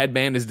suspension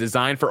headband is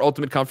designed for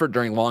ultimate comfort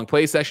during long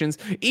play sessions.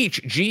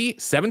 Each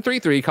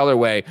G733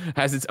 colorway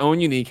has its own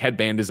unique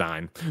headband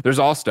design. There's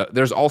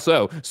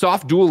also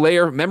soft dual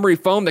layer memory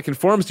foam that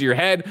conforms to your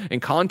head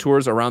and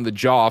contours around the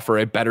jaw for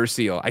a better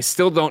seal. I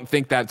still don't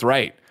think that's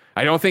right.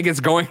 I don't think it's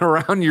going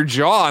around your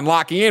jaw and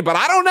locking in, but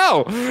I don't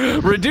know.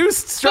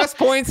 Reduced stress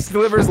points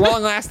delivers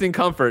long-lasting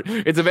comfort.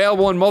 It's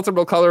available in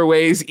multiple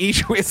colorways.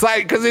 It's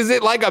like, because is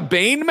it like a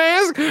Bane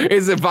mask?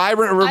 Is it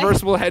vibrant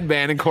reversible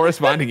headband and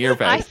corresponding ear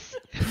pads?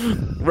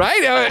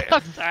 Right?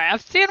 I'm sorry.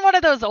 I've seen one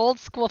of those old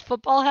school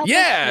football helmets.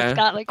 Yeah. It's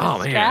got like a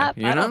strap.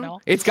 Man, I don't know.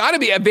 It's got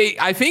to be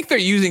I think they're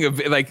using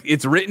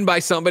it's written by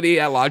somebody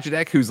at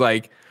Logitech who's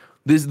like,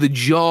 this is the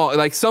jaw,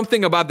 like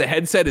something about the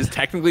headset is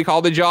technically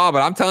called the jaw,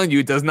 but I'm telling you,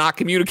 it does not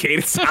communicate.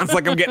 It sounds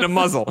like I'm getting a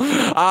muzzle. For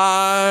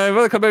a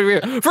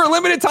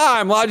limited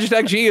time,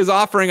 Logitech G is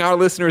offering our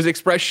listeners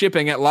express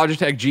shipping at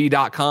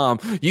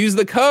logitechg.com. Use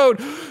the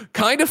code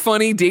Kinda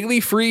Funny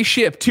Daily Free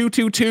Ship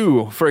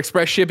 222 for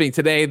express shipping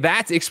today.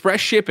 That's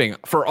express shipping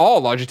for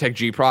all Logitech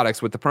G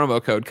products with the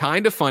promo code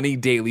Kinda Funny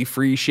Daily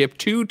Free Ship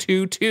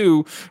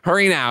 222.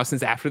 Hurry now,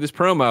 since after this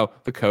promo,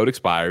 the code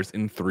expires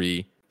in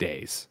 3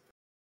 days.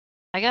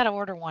 I gotta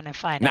order one and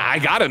find out. I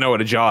gotta know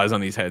what a jaw is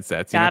on these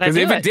headsets. Because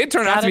if it did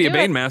turn out to be a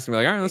Bane mask, I'm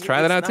like, all right, let's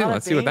try that out too.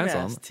 Let's see what that's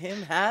on.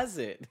 Tim has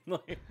it.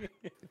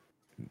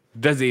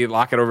 Does he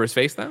lock it over his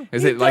face though?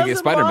 Is it like a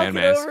Spider-Man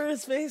mask? Over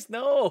his face?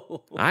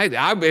 No.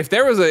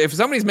 If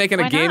somebody's making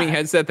a gaming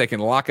headset that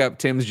can lock up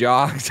Tim's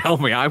jaw, tell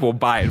me, I will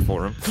buy it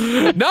for him.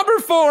 Number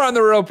 4 on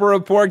the Roper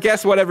Report.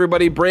 Guess what,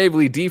 everybody?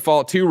 Bravely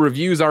Default 2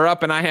 reviews are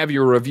up, and I have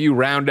your review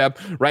roundup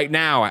right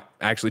now.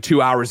 Actually,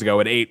 2 hours ago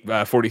at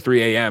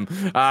 8:43 a.m.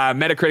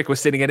 Metacritic was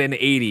sitting at an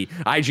 80.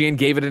 IGN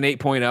gave it an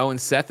 8.0,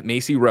 and Seth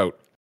Macy wrote,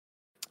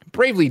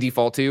 Bravely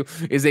Default 2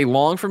 is a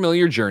long,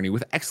 familiar journey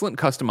with excellent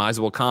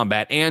customizable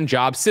combat and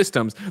job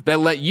systems that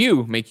let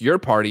you make your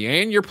party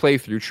and your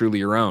playthrough truly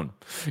your own.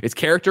 Its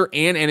character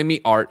and enemy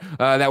art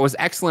that was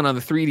excellent on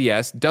the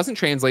 3DS doesn't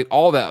translate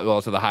all that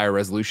well to the higher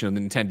resolution of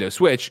the Nintendo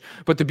Switch,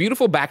 but the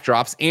beautiful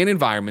backdrops and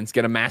environments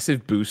get a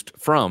massive boost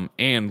from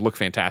and look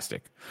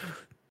fantastic.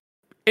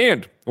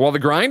 And while the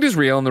grind is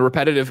real and the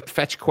repetitive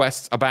fetch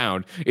quests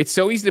abound, it's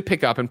so easy to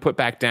pick up and put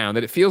back down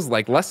that it feels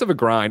like less of a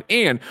grind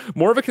and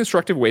more of a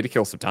constructive way to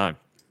kill some time.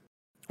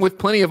 With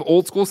plenty of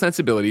old school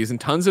sensibilities and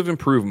tons of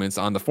improvements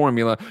on the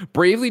formula,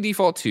 Bravely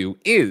Default 2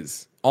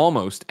 is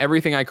almost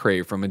everything I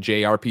crave from a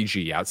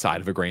JRPG outside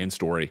of a grand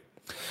story.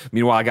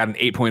 Meanwhile, I got an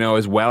 8.0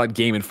 as well at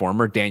Game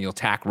Informer. Daniel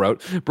Tack wrote,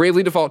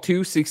 Bravely Default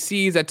 2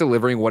 succeeds at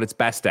delivering what it's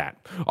best at,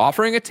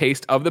 offering a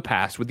taste of the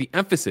past with the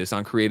emphasis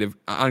on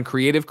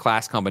creative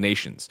class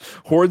combinations,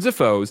 hordes of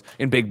foes,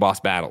 and big boss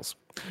battles.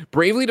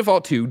 Bravely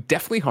Default 2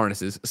 deftly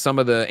harnesses some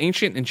of the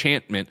ancient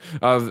enchantment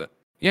of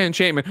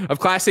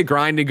classic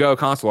grind and go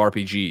console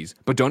RPGs,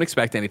 but don't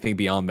expect anything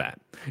beyond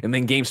that. And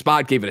then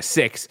GameSpot gave it a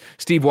 6.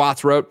 Steve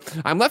Watts wrote,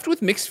 I'm left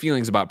with mixed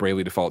feelings about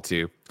Bravely Default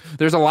 2.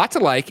 There's a lot to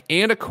like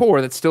and a core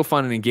that's still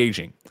fun and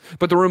engaging,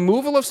 but the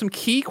removal of some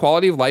key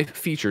quality of life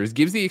features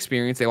gives the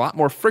experience a lot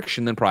more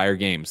friction than prior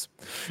games.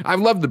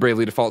 I've loved the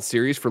Bravely Default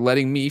series for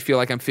letting me feel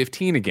like I'm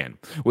 15 again,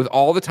 with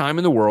all the time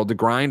in the world to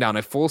grind on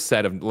a full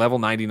set of level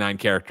 99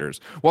 characters,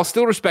 while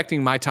still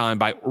respecting my time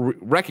by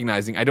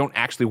recognizing I don't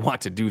actually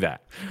want to do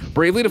that.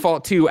 Bravely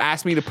Default 2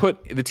 asked me to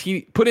put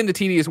in the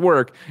tedious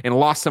work and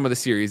lost some of the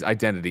series'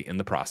 identity in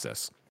the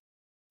process.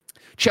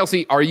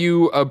 Chelsea, are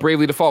you a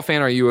Bravely Default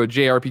fan? Are you a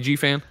JRPG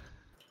fan?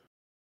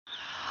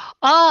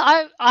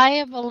 I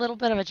am a little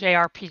bit of a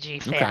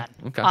JRPG fan.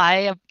 Okay.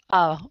 I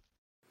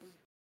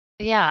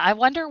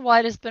wonder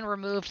what has been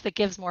removed that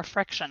gives more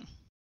friction.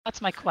 That's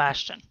my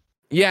question.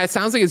 Yeah, it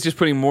sounds like it's just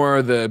putting more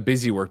of the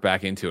busy work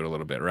back into it a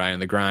little bit, right?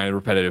 And the grind,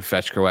 repetitive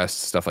fetch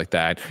quests, stuff like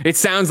that. It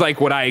sounds like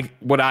what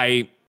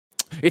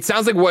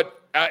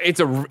it's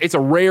a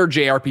rare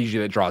JRPG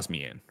that draws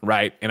me in,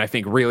 right? And I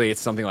think really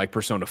it's something like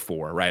Persona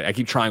 4, right? I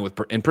keep trying with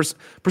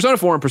Persona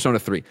 4 and Persona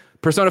 3.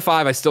 Persona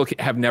 5, I still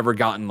have never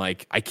gotten,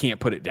 like, I can't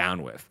put it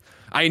down with.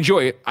 I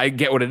enjoy it. I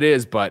get what it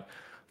is, but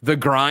the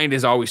grind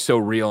is always so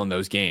real in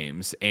those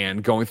games,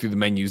 and going through the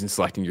menus and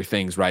selecting your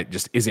things, right,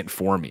 just isn't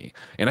for me.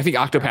 And I think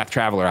Octopath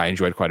Traveler I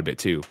enjoyed quite a bit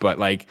too, but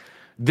like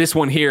this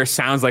one here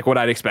sounds like what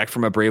I'd expect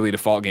from a Bravely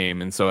Default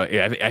game, and so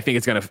I think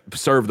it's going to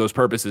serve those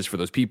purposes for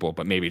those people,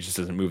 but maybe it just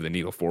doesn't move the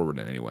needle forward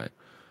in any way.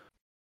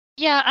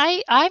 Yeah,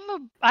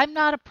 I'm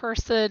not a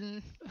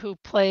person who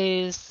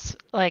plays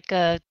like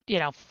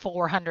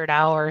 400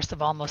 hours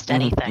of almost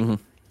anything.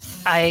 Mm-hmm.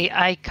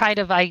 I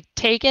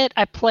take it,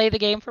 I play the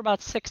game for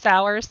about 6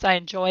 hours, I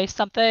enjoy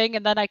something,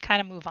 and then I kind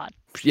of move on.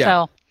 Yeah.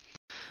 So,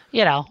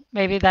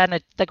 maybe then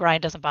the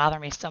grind doesn't bother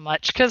me so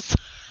much because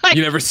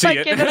you never see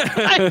it.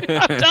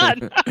 I'm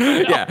done.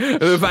 Yeah.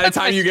 By the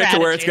time you get to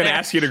where it's going to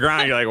ask you to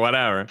grind, you're like,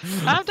 whatever.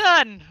 I'm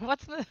done.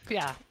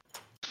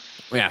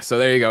 Yeah, so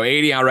there you go.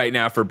 80 out right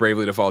now for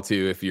Bravely Default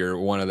 2. If you're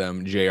one of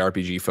them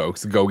JRPG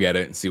folks, go get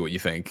it and see what you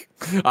think.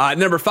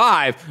 Number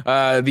 5,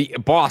 the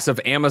boss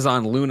of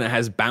Amazon Luna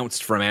has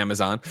bounced from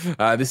Amazon.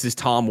 This is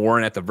Tom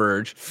Warren at The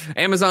Verge.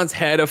 Amazon's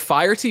head of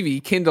Fire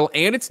TV, Kindle,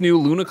 and its new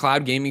Luna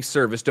Cloud gaming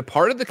service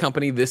departed the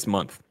company this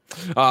month.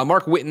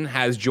 Mark Whitten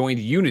has joined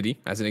Unity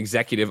as an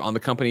executive on the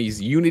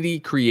company's Unity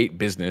Create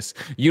business.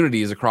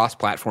 Unity is a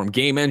cross-platform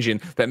game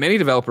engine that many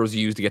developers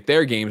use to get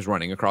their games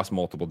running across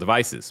multiple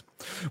devices.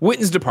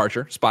 Whitten's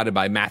departure, spotted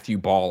by Matthew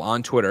Ball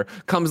on Twitter,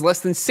 comes less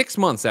than 6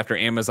 months after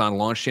Amazon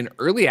launched an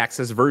early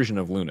access version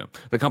of Luna,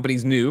 the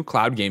company's new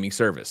cloud gaming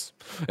service.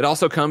 It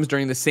also comes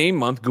during the same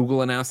month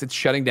Google announced it's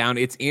shutting down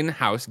its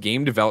in-house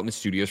game development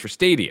studios for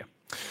Stadia.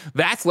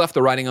 That's left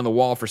the writing on the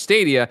wall for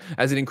Stadia,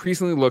 as it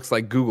increasingly looks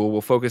like Google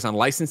will focus on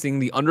licensing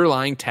the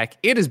underlying tech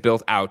it has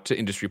built out to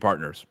industry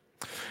partners.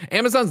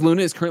 Amazon's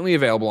Luna is currently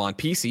available on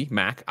PC,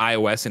 Mac,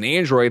 iOS, and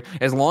Android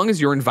as long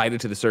as you're invited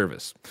to the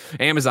service.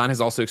 Amazon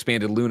has also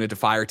expanded Luna to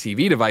Fire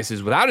TV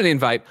devices without an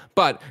invite,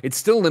 but it's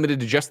still limited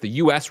to just the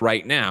US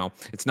right now.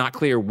 It's not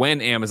clear when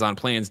Amazon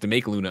plans to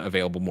make Luna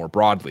available more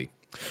broadly.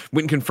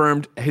 Whitten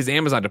confirmed his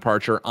Amazon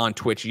departure on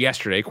Twitter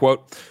yesterday.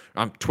 Quote,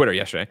 that'd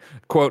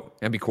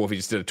be cool if he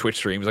just did a Twitch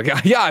stream. He's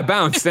like, yeah, I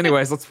bounced.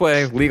 Anyways, let's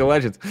play League of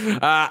Legends.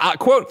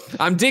 Quote,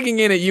 I'm digging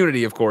in at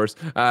Unity, of course,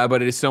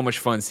 but it is so much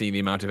fun seeing the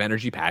amount of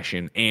energy,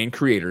 passion, and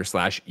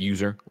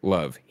creator/user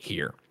love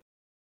here.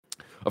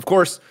 Of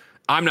course,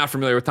 I'm not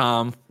familiar with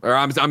Tom, or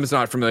I'm just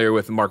not familiar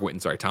with Mark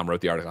Whitten. Sorry, Tom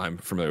wrote the article. I'm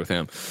familiar with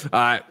him.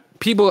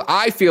 People,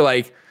 I feel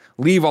like,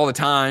 leave all the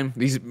time.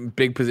 These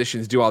big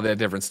positions do all that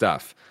different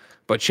stuff.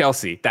 But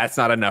Chelsea, that's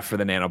not enough for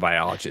the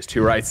nanobiologist,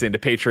 who writes into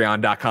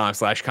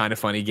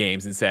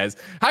patreon.com/kindoffunnygames and says,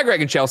 hi,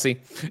 Greg and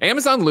Chelsea.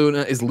 Amazon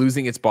Luna is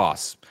losing its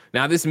boss.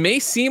 Now, this may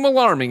seem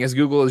alarming as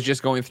Google is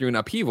just going through an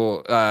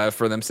upheaval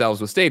for themselves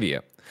with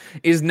Stadia.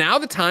 Is now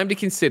the time to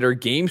consider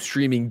game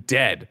streaming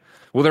dead?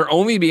 Will there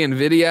only be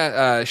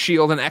NVIDIA,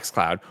 Shield, and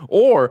xCloud?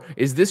 Or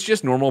is this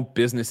just normal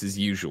business as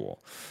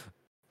usual?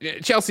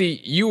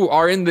 Chelsea, you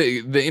are in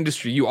the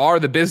industry. You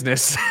are the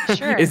business.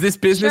 Sure. Is this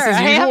business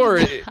as usual? Or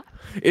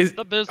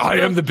I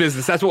am the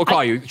business. That's what we'll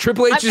call you.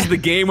 Triple H is the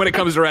game when it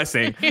comes to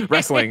wrestling.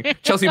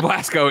 Chelsea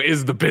Blasco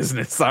is the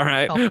business, all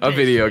right, of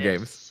video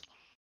games.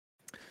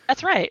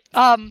 That's right.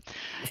 I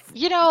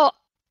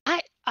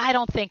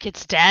don't think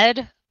it's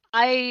dead.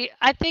 I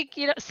think,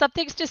 some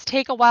things just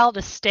take a while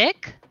to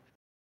stick.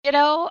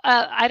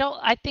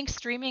 I think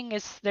streaming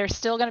there's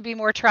still going to be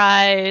more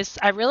tries.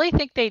 I really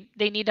think they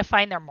need to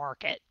find their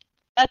market.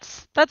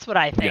 That's what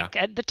I think.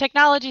 Yeah. The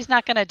technology's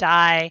not going to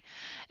die.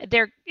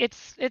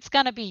 It's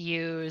going to be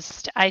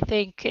used. I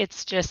think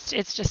it's just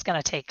going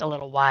to take a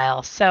little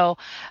while. So,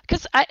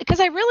 because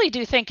I really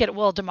do think it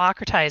will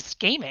democratize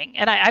gaming,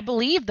 and I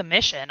believe the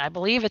mission. I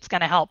believe it's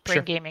going to help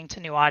bring gaming to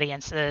new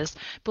audiences.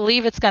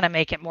 Believe it's going to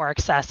make it more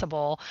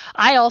accessible.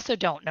 I also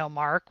don't know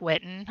Mark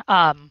Whitten.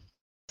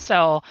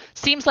 So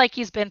seems like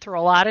he's been through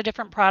a lot of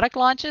different product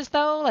launches,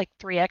 though, like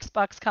 3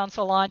 Xbox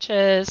console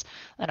launches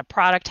and a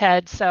product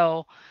head.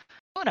 So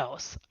who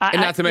knows?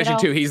 And not to mention,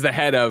 too, he's the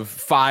head of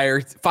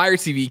Fire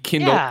TV,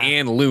 Kindle,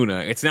 and Luna.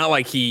 It's not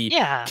like he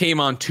came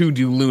on to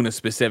do Luna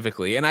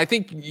specifically. And I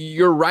think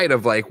you're right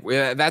of like,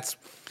 that's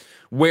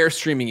where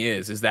streaming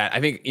is that I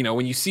think,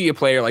 when you see a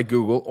player like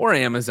Google or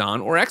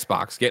Amazon or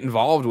Xbox get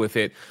involved with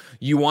it,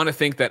 you want to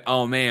think that,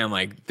 oh man,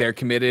 like they're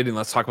committed and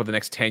let's talk about the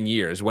next 10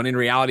 years. When in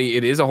reality,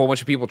 it is a whole bunch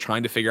of people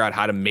trying to figure out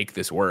how to make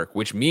this work,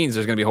 which means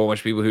there's going to be a whole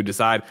bunch of people who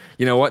decide,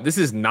 you know what, this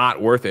is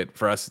not worth it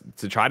for us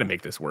to try to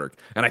make this work.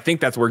 And I think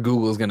that's where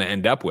Google is going to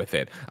end up with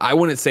it. I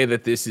wouldn't say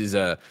that this is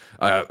a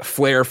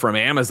flare from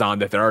Amazon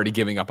that they're already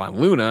giving up on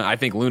Luna. I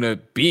think Luna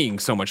being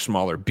so much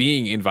smaller,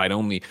 being invite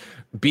only,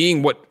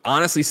 being what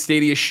honestly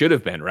Stadia should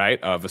have been,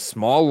 right? Of a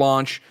small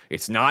launch.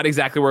 It's not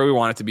exactly where we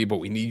want it to be, but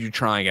we need you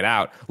trying it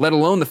out. Let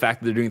alone the fact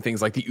that they're doing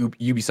things like the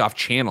Ubisoft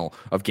channel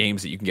of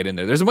games that you can get in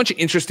there. There's a bunch of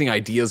interesting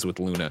ideas with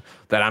Luna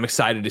that I'm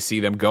excited to see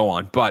them go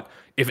on. But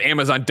if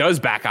Amazon does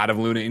back out of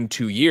Luna in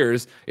 2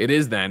 years, it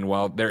is then,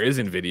 well, there is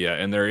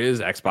Nvidia and there is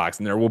Xbox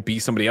and there will be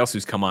somebody else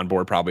who's come on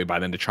board probably by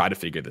then to try to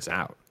figure this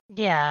out.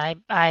 Yeah,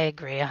 I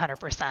agree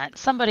 100%.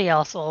 Somebody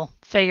else will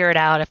figure it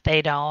out if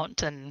they don't,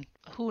 and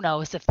who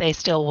knows if they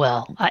still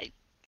will.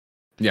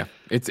 Yeah,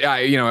 it's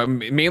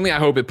mainly I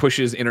hope it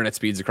pushes internet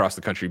speeds across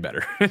the country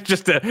better.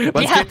 Just to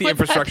let's get the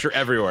infrastructure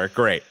everywhere.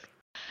 Great.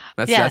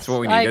 That's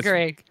what we need. I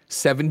agree.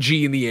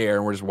 7G in the air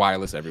and we're just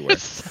wireless everywhere.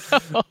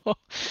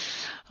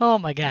 Oh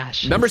my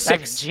gosh. Number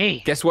 7G.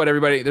 6. Guess what,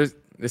 everybody? There's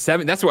the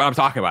 7. That's what I'm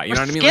talking about. You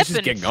know what I mean? Let's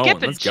just get going.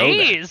 Let's go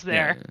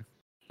there.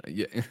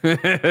 Yeah.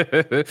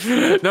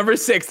 Number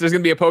 6, there's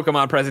going to be a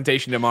Pokemon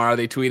presentation tomorrow.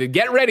 They tweeted,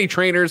 "Get ready,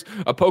 trainers.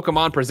 A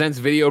Pokemon Presents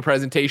video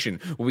presentation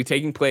will be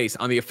taking place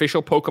on the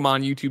official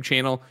Pokemon YouTube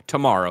channel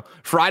tomorrow,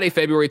 Friday,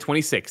 February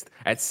 26th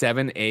at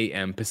 7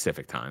 a.m.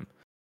 Pacific time."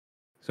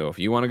 So if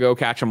you want to go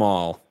catch them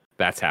all,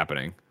 that's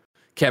happening.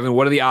 Kevin,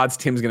 what are the odds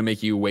Tim's going to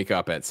make you wake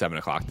up at 7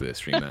 o'clock to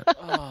stream that?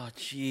 Oh,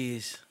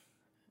 jeez.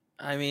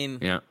 I mean,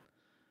 yeah.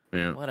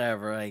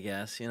 Whatever, I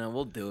guess.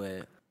 We'll do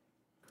it.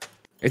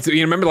 It's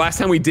remember the last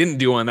time we didn't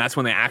do one, that's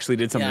when they actually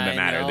did something that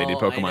mattered. They did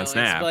Pokemon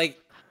Snap. It's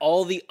like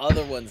all the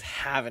other ones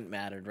haven't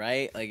mattered,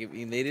 right? Like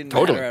they didn't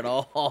totally matter at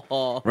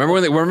all.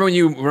 Remember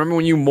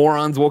when you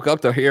morons woke up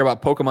to hear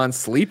about Pokemon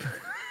Sleep?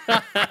 Oh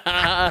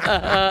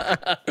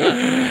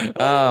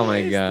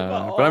my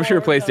god! But I'm sure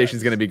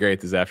PlayStation's going to be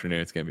great this afternoon.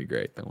 It's going to be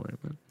great. Don't worry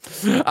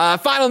about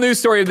it. Final news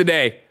story of the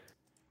day.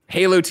 The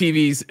Halo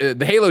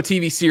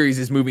TV series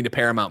is moving to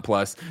Paramount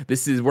Plus.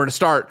 We're going to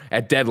start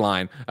at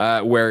Deadline,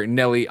 where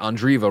Nelly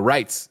Andreeva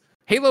writes,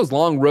 "Halo's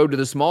long road to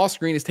the small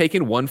screen has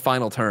taken one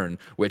final turn,"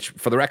 which,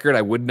 for the record,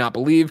 I would not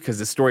believe because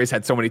the story has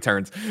had so many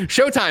turns.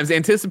 Showtime's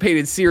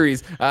anticipated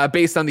series,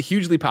 based on the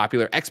hugely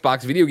popular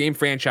Xbox video game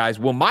franchise,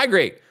 will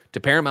migrate to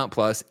Paramount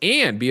Plus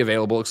and be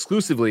available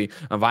exclusively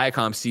on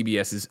Viacom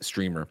CBS's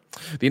streamer.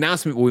 The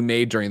announcement will be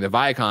made during the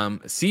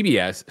Viacom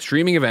CBS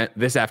streaming event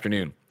this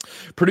afternoon.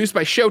 Produced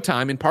by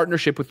Showtime in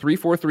partnership with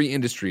 343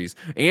 Industries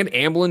and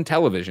Amblin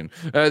Television,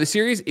 the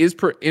series is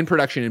in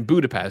production in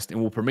Budapest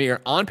and will premiere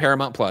on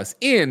Paramount Plus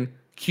in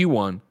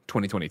Q1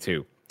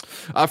 2022.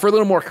 For a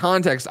little more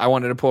context, I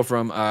wanted to pull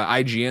from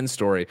IGN's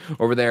story.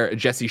 Over there,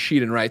 Jesse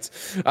Sheehan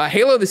writes,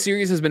 "Halo, the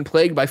series, has been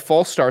plagued by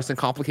false starts and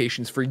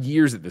complications for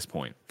years at this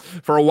point.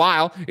 For a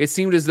while, it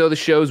seemed as though the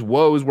show's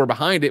woes were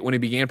behind it when it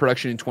began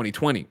production in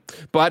 2020.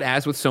 But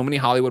as with so many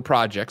Hollywood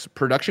projects,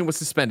 production was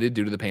suspended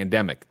due to the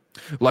pandemic.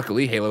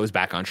 Luckily, Halo is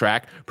back on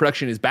track.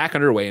 Production is back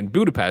underway in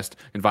Budapest,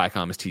 and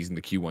Viacom is teasing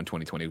the Q1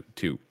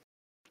 2022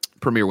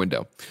 premiere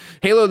window.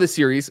 Halo, the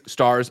series,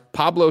 stars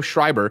Pablo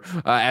Schreiber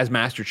as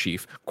Master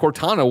Chief.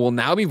 Cortana will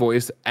now be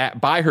voiced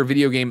by her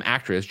video game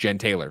actress, Jen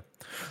Taylor.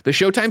 The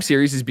Showtime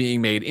series is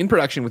being made in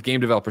production with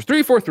game developers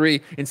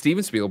 343 and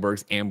Steven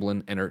Spielberg's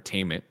Amblin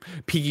Entertainment.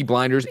 Peaky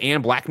Blinders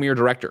and Black Mirror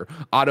director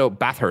Otto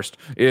Bathurst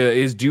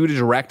is due to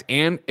direct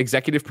and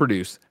executive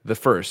produce the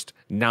first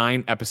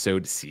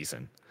 9-episode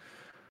season."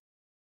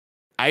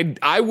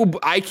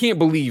 I can't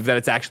believe that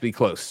it's actually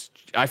close.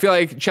 I feel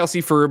like, Chelsea,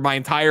 for my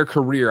entire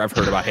career, I've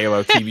heard about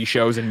Halo TV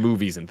shows and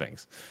movies and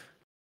things.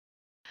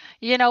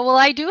 Well,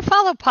 I do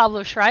follow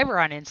Pablo Schreiber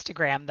on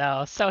Instagram,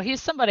 though, so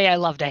he's somebody I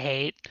love to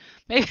hate.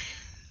 Maybe.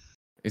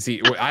 Is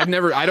he? I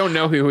don't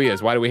know who he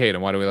is. Why do we hate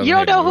him? Why do we love him? You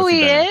don't know who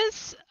he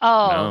is?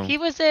 Oh, no. He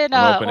was in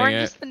Orange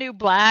is the New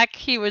Black.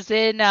 He was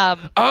in. He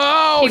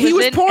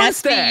was in Porn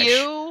Stash.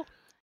 SVU.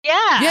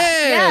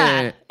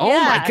 Yeah.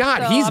 Oh my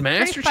God, so he's I'm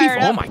Master Chief.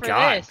 Oh my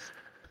God. This.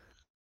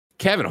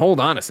 Kevin, hold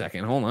on a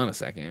second. I want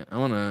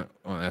to.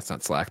 Oh, that's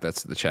not Slack.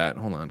 That's the chat.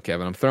 Hold on,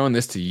 Kevin. I'm throwing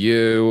this to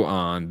you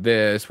on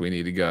this. We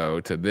need to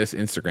go to this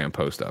Instagram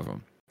post of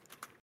him.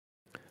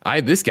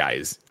 This guy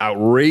is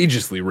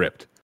outrageously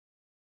ripped.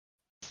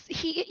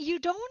 You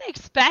don't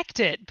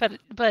expect it,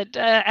 but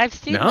I've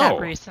seen that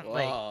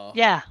recently. Whoa.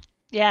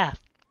 Yeah.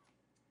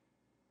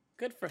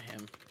 Good for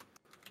him.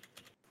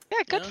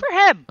 Yeah, good for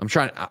him. I'm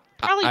trying.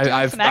 Probably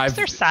doing some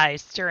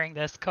exercise during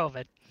this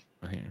COVID.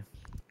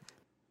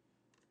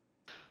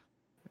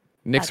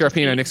 Nick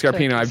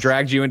Scarpino, I've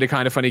dragged you into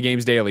Kind of Funny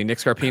Games Daily. Nick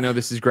Scarpino,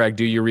 this is Greg.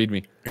 Do you read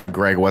me?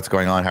 Greg, what's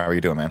going on? How are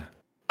you doing, man?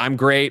 I'm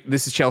great.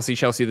 This is Chelsea.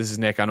 Chelsea, this is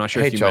Nick. I'm not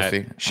sure if you Chelsea.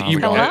 met.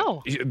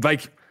 Hello.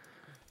 Like,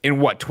 in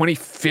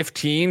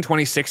 2015,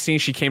 2016,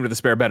 she came to the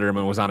spare bedroom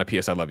and was on a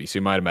PS I Love You. So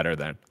you might have met her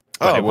then.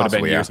 But it would have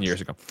been years and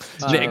years ago.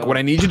 Nick, what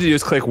I need you to do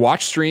is click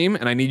watch stream,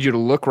 and I need you to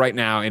look right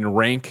now and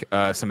rank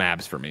some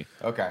abs for me.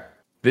 Okay.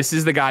 This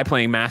is the guy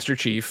playing Master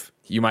Chief.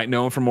 You might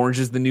know him from Orange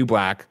is the New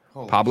Black.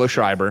 Pablo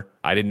Schreiber.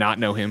 I did not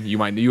know him.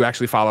 You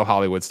actually follow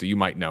Hollywood, so you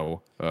might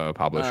know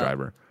Pablo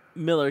Schreiber.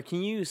 Miller,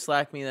 can you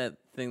Slack me that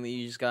thing that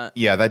you just got?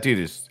 Yeah, that dude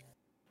is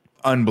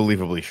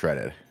unbelievably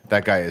shredded.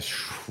 That guy is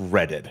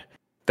shredded.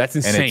 That's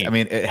And insane.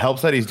 it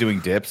helps that he's doing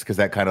dips because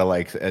that kind of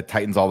like it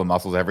tightens all the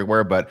muscles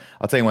everywhere. But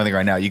I'll tell you one thing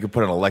right now: you could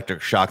put an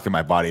electric shock through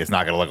my body; it's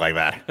not going to look like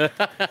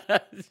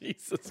that.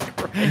 Jesus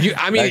Christ. You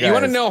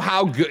want to know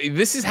how good?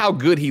 This is how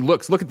good he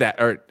looks. Look at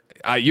that. Or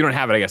you don't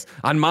have it, I guess.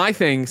 On my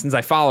thing, since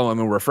I follow him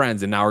and we're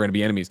friends, and now we're going to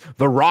be enemies.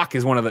 The Rock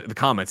is one of the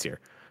comments here.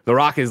 The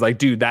Rock is like,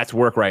 dude, that's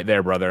work right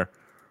there, brother.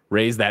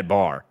 Raise that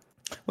bar.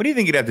 What do you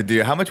think you'd have to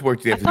do? How much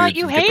work do you have I to thought do?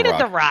 you to get hated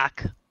The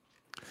Rock?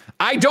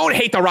 I don't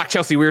hate The Rock,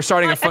 Chelsea. We were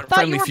starting a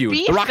friendly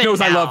feud. The Rock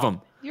knows I love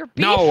him. You're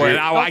No, beefing.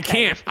 I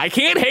can't. I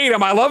can't hate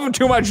him. I love him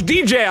too much.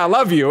 DJ, I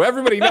love you.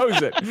 Everybody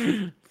knows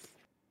it.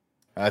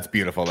 That's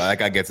beautiful. That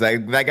guy gets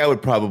that. That guy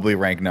would probably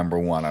rank number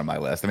 1 on my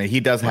list. I mean, he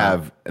does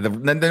have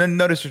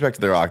no disrespect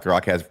to The Rock. The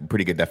Rock has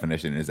pretty good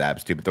definition in his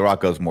abs too, but The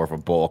Rock goes more for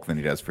bulk than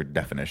he does for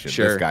definition.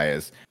 Sure. This guy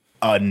is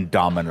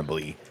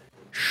undominably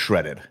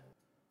shredded.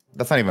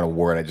 That's not even a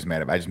word I just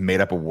made up. I just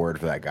made up a word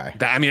for that guy.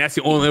 That's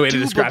the only way to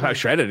describe how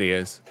shredded he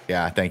is.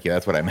 Yeah, thank you.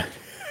 That's what I meant.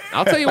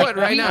 I'll tell you what,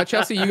 right now,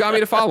 Chelsea, you got me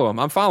to follow him.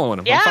 I'm following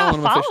him. Yeah, I'm following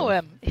him follow officially.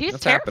 him. He's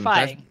What's happened?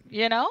 terrifying.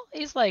 You know,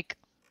 he's a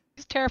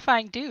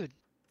terrifying dude.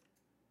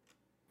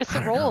 It's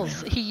the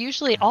roles. He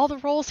usually, all the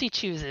roles he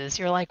chooses,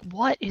 you're like,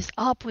 what is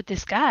up with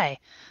this guy?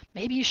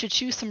 Maybe you should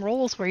choose some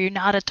roles where you're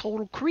not a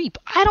total creep.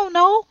 I don't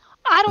know.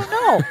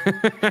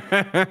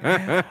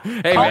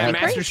 Hey, man,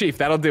 Master Chief,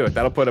 that'll do it.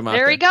 That'll put him out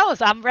there. There he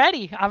goes. I'm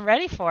ready. I'm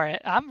ready for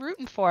it. I'm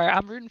rooting for it.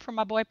 I'm rooting for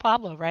my boy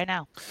Pablo right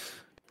now.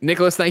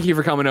 Nicholas, thank you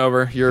for coming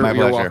over. You're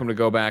pleasure. welcome to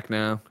go back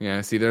now. Yeah,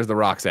 see, there's the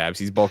Rock's abs.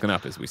 He's bulking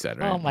up, as we said,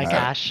 right? Oh, my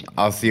gosh.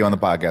 I'll see you on the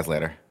podcast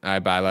later. All right,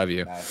 bye. Love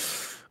you.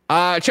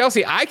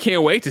 Chelsea, I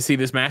can't wait to see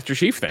this Master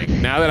Chief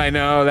thing. Now that I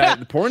know that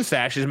the porn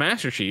stash is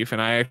Master Chief,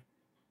 and I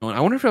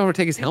wonder if he'll ever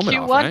take his helmet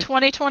off, right? Q1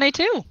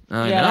 2022.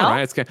 I know,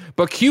 right?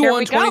 But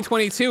Q1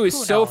 2022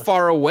 is so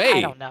far away. I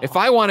don't know. If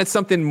I wanted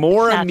something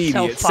more It's not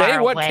immediate, so say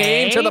far what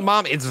came to the away.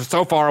 mom. It's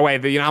so far away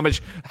that you know how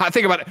much.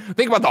 Think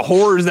about the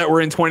horrors that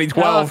were in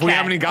 2012. We Okay.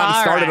 haven't even gotten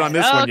All started right. on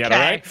this one yet. All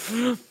right.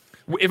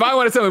 If I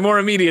wanted something more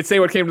immediate, say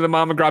what came to the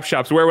mom and grop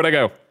shops. Where would I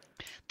go?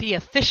 The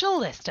official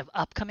list of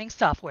upcoming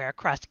software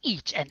across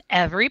each and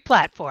every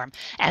platform,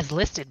 as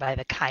listed by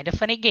the Kinda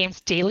Funny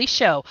Games Daily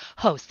Show,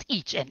 hosts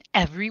each and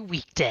every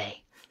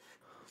weekday.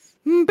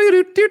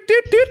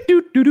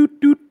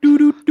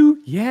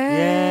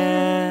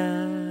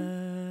 Yeah.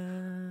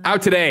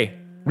 Out today.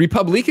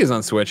 Republic is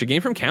on Switch, a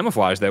game from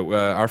Camouflage that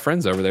our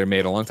friends over there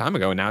made a long time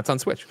ago, and now it's on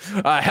Switch.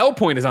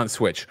 Hellpoint is on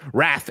Switch.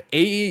 Wrath,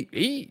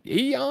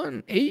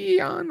 Aeon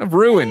of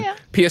Ruin,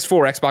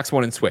 PS4, Xbox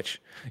One, and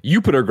Switch.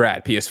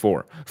 Jupitergrad,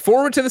 PS4.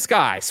 Forward to the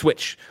Sky,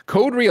 Switch.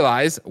 Code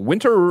Realize,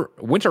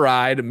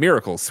 Winterride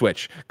Miracles,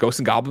 Switch. Ghosts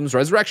and Goblins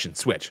Resurrection,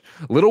 Switch.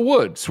 Little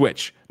Wood,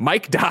 Switch.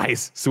 Mike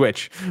Dies,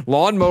 Switch.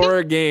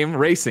 Lawnmower Game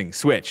Racing,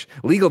 Switch.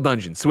 Legal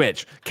Dungeon,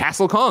 Switch.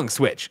 Castle Kong,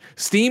 Switch.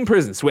 Steam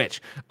Prison,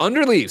 Switch.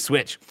 Underleaf,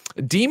 Switch.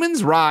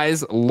 Demons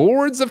Rise,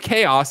 Lords of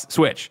Chaos,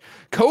 Switch.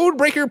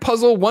 Codebreaker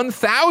Puzzle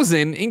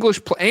 1000,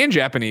 English and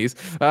Japanese,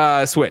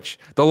 Switch.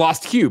 The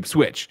Lost Cube,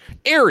 Switch.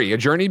 Airy, A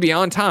Journey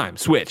Beyond Time,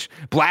 Switch.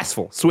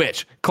 Blastful,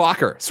 Switch.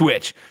 Clocker,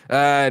 Switch.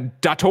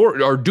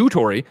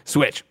 Dutori,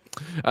 Switch.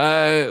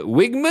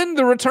 Wigman,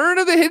 The Return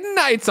of the Hidden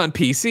Knights on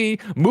PC.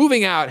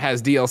 Moving Out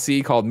has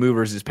DLC called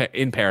Movers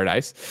in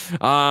Paradise.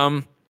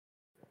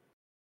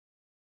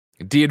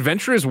 The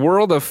Adventurous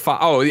World of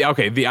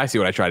I see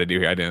what I tried to do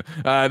here. I didn't.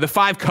 The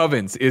Five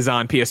Covens is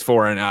on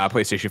PS4 and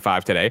PlayStation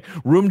 5 today.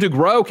 Room to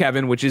Grow,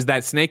 Kevin, which is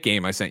that snake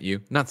game I sent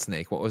you. Not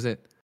snake. What was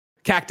it?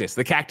 Cactus.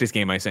 The Cactus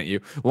game I sent you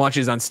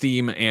launches on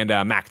Steam and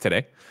Mac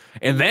today.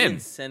 And You then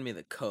didn't send me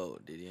the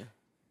code, did you?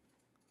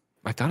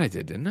 I thought I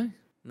did, didn't I?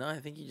 No,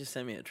 I think you just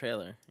sent me a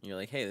trailer. And you're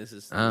like, hey, this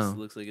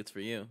looks like it's for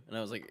you. And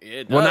I was like,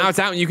 it does. Well, now it's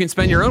out and you can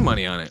spend your own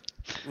money on it.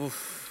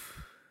 Oof.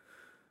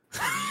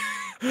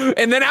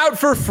 And then out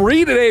for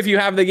free today, if you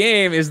have the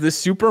game, is the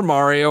Super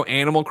Mario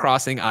Animal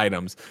Crossing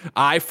items.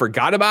 I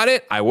forgot about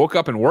it. I woke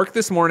up and worked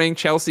this morning.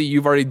 Chelsea,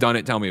 you've already done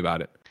it. Tell me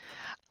about it.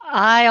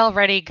 I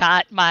already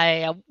got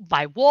my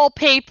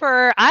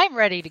wallpaper. I'm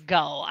ready to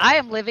go. I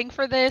am living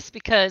for this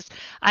because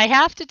I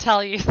have to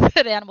tell you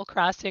that Animal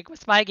Crossing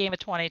was my game of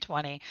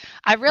 2020.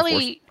 I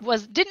really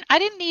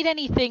didn't need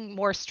anything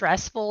more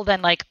stressful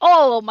than like,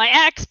 oh, my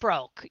axe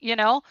broke, you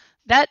know?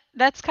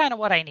 That's kind of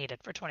what I needed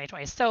for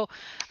 2020. So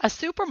a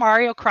Super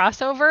Mario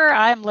crossover,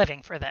 I'm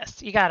living for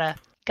this. You gotta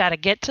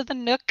get to the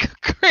nook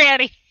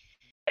cranny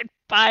and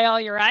buy all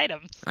your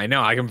items. I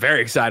know. I'm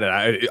very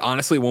excited.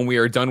 Honestly, when we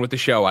are done with the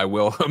show, I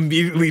will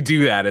immediately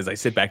do that as I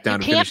sit back down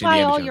and You can't finish buy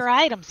Indiana all Jones. your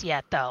items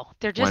yet, though.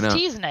 They're just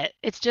teasing it.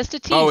 It's just a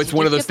tease. Oh, it's You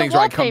one of just those get the things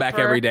where I come back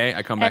wallpaper, every day.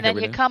 I come back every day. and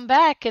then you come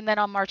back, and then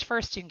on March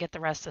 1st, you can get the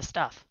rest of the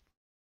stuff.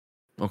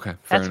 Okay, fair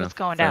That's enough. what's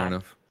going fair down.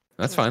 enough.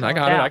 That's That's fine. what's I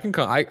got going it. down. I can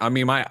come. I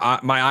mean, my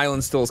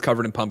island still is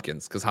covered in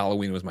pumpkins because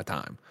Halloween was my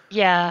time.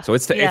 Yeah. So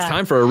it's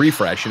time for a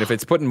refresh. And if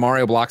it's putting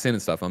Mario blocks in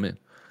and stuff, I'm in.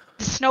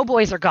 The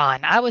snowboys are gone.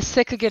 I was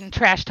sick of getting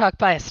trash talked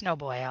by a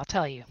snowboy, I'll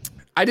tell you.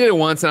 I did it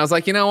once, and I was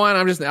like, you know what?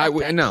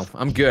 No,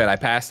 I'm good. I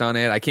passed on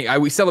it. I can't.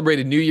 We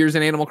celebrated New Year's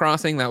in Animal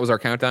Crossing. That was our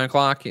countdown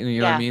clock. And you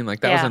know what I mean? Like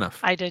that was enough.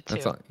 I did too.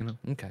 That's all. You know.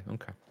 Okay.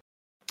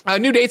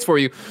 New dates for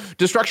you.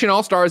 Destruction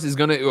All-Stars is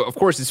going to, of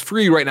course, is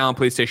free right now on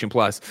PlayStation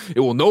Plus.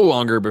 It will no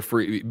longer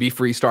be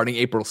free starting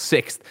April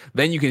 6th.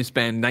 Then you can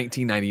spend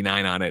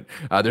 $19.99 on it.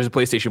 There's a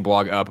PlayStation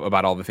blog up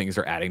about all the things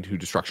they're adding to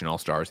Destruction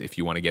All-Stars if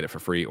you want to get it for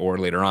free, or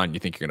later on you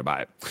think you're going to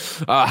buy it.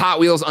 Hot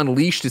Wheels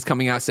Unleashed is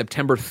coming out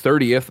September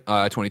 30th,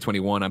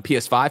 2021 on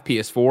PS5,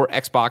 PS4,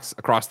 Xbox,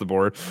 across the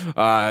board,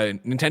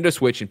 Nintendo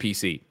Switch, and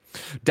PC.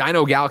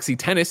 Dino Galaxy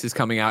Tennis is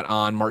coming out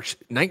on March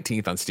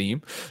 19th on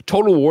Steam.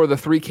 Total War: The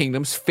Three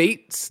Kingdoms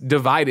Fates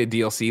Divided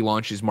DLC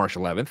launches March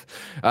 11th.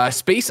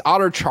 Space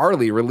Otter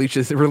Charlie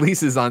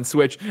releases on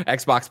Switch,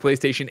 Xbox,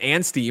 PlayStation,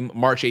 and Steam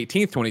March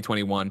 18th,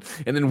 2021.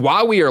 And then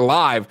while we are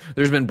live,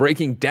 there's been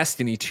breaking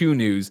Destiny 2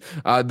 news.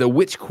 The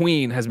Witch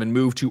Queen has been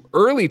moved to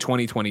early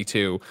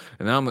 2022.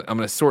 And now I'm going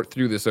to sort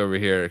through this over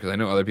here because I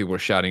know other people are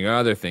shouting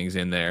other things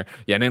in there.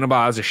 Yeah,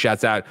 Nanoboz just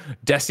shouts out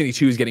Destiny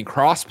 2 is getting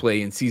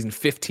crossplay in Season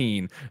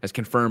 15 as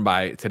confirmed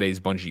by today's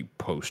Bungie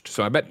post.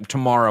 So I bet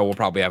tomorrow we'll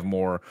probably have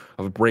more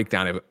of a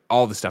breakdown of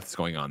all the stuff that's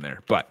going on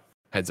there. But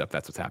heads up,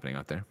 that's what's happening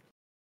out there.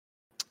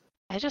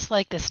 I just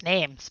like this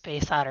name,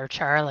 Space Otter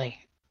Charlie.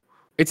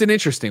 It's an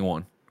interesting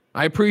one.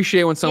 I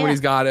appreciate when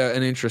somebody's got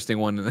an interesting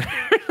one in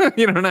there.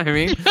 You know what I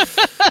mean?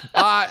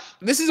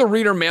 This is a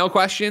reader mail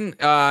question.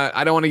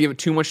 I don't want to give it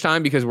too much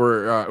time because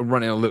we're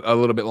running a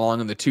little bit long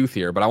in the tooth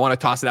here, but I want to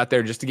toss it out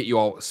there just to get you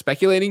all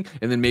speculating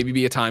and then maybe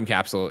be a time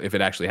capsule if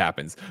it actually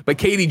happens. But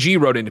KDG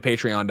wrote into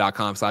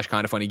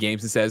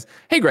patreon.com/kindoffunnygames and says,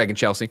 "Hey, Greg and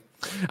Chelsea,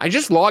 I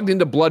just logged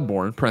into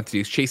Bloodborne,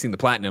 parentheses, chasing the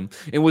platinum,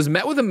 and was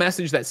met with a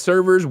message that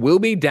servers will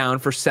be down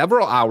for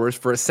several hours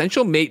for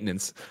essential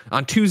maintenance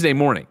on Tuesday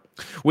morning.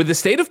 With the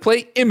state of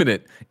play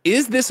imminent,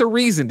 is this a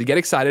reason to get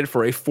excited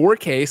for a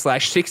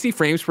 4K/60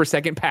 frames per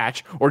second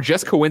patch or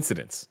just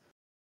coincidence?"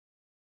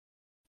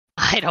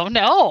 I don't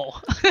know.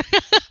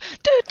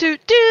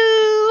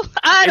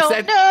 I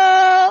don't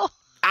know.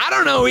 I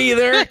don't know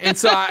either. And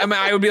so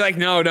I would be like,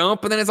 no, don't.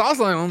 But then it's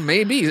also like, well,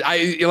 maybe.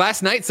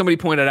 Last night somebody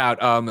pointed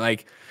out,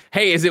 like,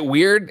 hey, is it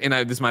weird? And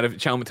this might have,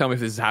 tell me if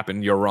this has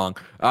happened. You're wrong.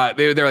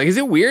 They're like, is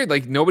it weird?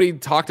 Like, nobody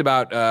talked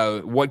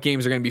about what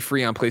games are going to be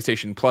free on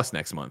PlayStation Plus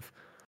next month.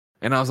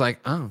 And I was like,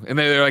 oh. And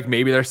they're like,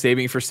 maybe they're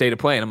saving for State of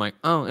Play. And I'm like,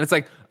 oh. And it's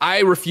like, I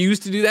refuse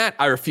to do that.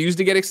 I refuse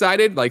to get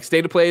excited. Like,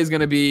 State of Play is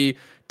going to be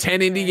 10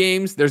 indie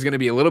games. There's going to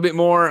be a little bit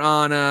more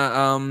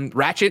on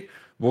Ratchet.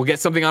 We'll get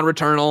something on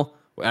Returnal.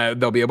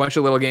 There'll be a bunch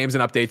of little games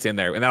and updates in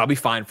there. And that'll be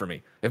fine for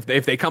me. If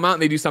they come out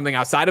and they do something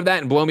outside of that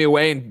and blow me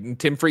away and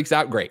Tim freaks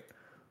out, great.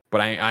 But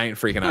I ain't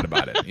freaking out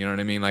about it. You know what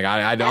I mean? Like,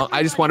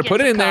 I just want to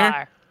put it in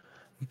there.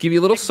 Give you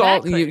a little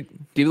salt and give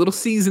you a little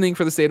seasoning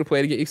for the State of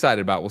Play to get you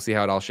excited about. We'll see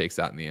how it all shakes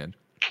out in the end.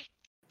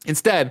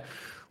 Instead,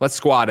 let's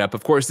squad up.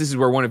 Of course, this is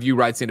where one of you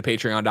writes into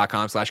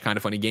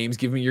patreon.com/kindoffunnygames.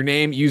 Give me your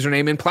name,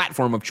 username, and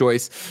platform of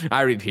choice.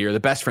 I read it here. The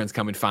best friends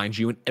come and find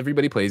you, and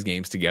everybody plays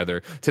games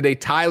together. Today,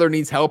 Tyler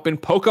needs help in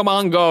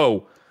Pokemon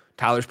Go.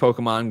 Tyler's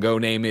Pokemon Go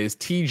name is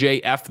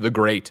TJF the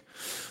Great.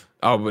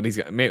 Oh, but he's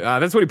got,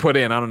 that's what he put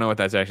in. I don't know what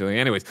that's actually.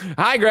 Anyways,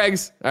 hi,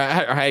 Gregs.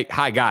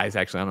 Hi, guys.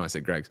 Actually, I don't know. I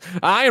said Gregs.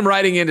 I am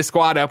writing in to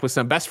squad up with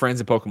some best friends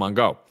in Pokemon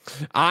Go.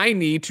 I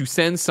need to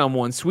send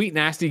someone sweet,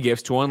 nasty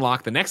gifts to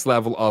unlock the next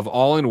level of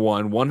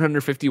all-in-one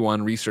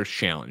 151 research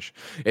challenge.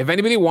 If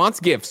anybody wants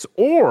gifts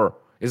or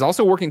is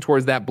also working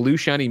towards that blue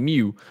shiny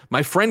Mew,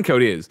 my friend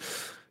code is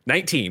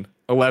 19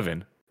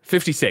 11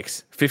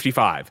 56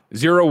 55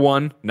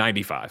 01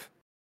 95.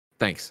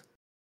 Thanks.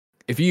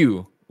 If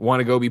you want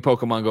to go be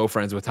Pokemon Go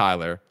friends with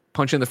Tyler,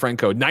 punch in the friend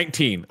code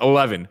 19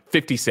 11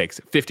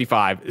 56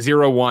 55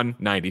 01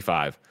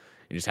 95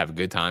 and just have a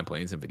good time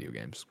playing some video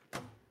games.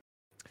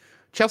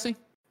 Chelsea,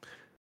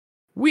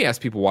 we asked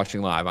people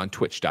watching live on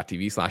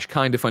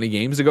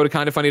twitch.tv/kindoffunnygames to go to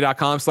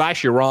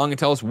kindoffunny.com/you're wrong and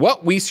tell us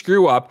what we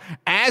screw up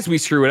as we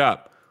screw it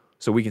up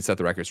so we can set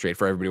the record straight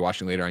for everybody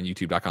watching later on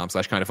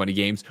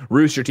youtube.com/kindoffunnygames,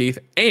 Rooster Teeth,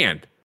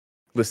 and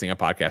listening on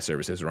podcast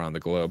services around the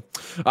globe.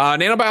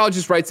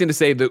 Nanobiologist writes in to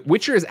say that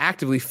Witcher is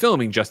actively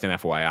filming, just an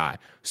FYI.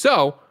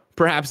 So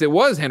perhaps it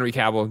was Henry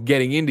Cavill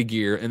getting into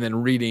gear and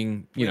then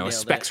reading, a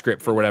spec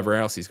script for whatever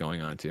else he's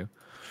going on to.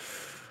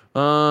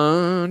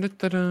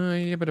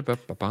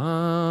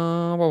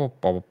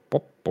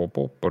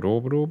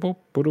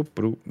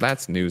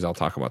 That's news I'll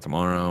talk about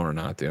tomorrow or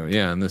not do.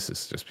 Yeah, and this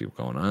is just people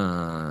going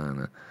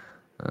on.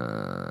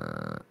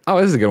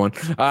 This is a good one.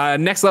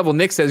 Next Level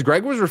Nick says,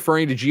 Greg was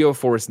referring to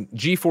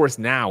GeForce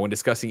Now when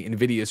discussing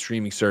NVIDIA's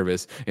streaming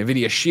service.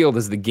 NVIDIA Shield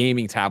is the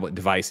gaming tablet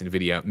device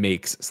NVIDIA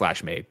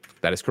makes/made.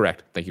 That is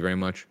correct. Thank you very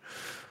much.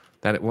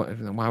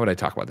 Why would I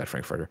talk about that,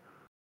 Frankfurter?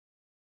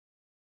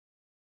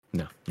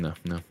 No. I'm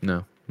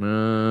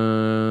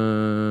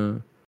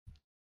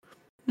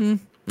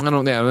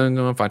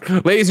fine.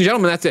 Ladies and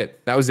gentlemen, that's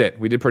it. That was it.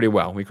 We did pretty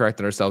well. We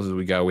corrected ourselves as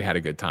we go. We had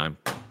a good time.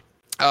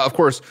 Of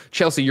course,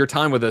 Chelsea, your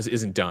time with us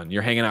isn't done.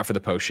 You're hanging out for the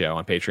post show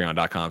on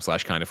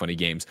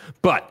patreon.com/kindoffunnygames.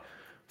 But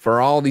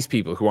for all these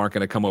people who aren't going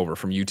to come over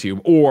from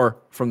YouTube or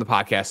from the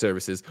podcast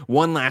services,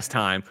 one last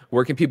time,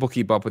 where can people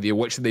keep up with you?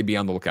 What should they be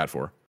on the lookout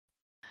for?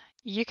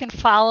 You can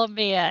follow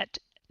me at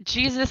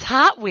Jesus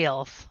Hot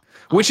Wheels.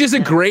 which is a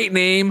great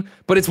name,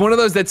 but it's one of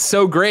those that's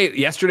so great.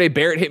 Yesterday,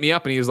 Barrett hit me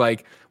up and he was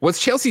like, what's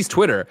Chelsea's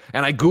Twitter?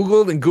 And I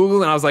Googled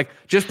and I was like,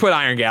 just put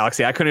Iron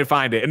Galaxy. I couldn't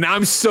find it. And now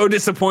I'm so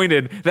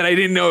disappointed that I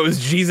didn't know it was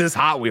Jesus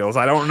Hot Wheels.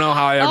 I don't know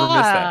how I ever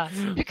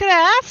missed that. You could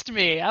have asked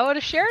me. I would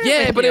have shared it with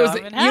Yeah, but you.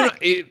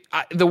 it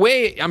was, the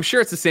way, I'm sure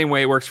it's the same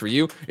way it works for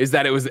you, is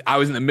that I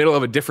was in the middle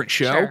of a different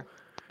show. Sure.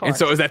 And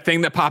so it was that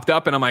thing that popped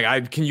up, and I'm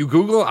like, can you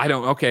Google? I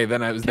don't. Okay,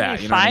 then it was Can that.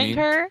 you You know what I find mean?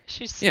 her?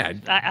 She's. Yeah.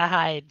 I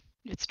hide.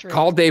 It's true.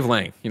 Call Dave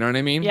Lang. You know what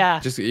I mean? Yeah.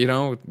 Just, get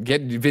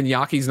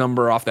Vinyaki's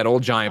number off that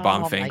old Giant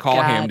Bomb thing.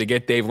 Call him to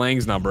get Dave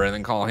Lang's number, and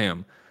then call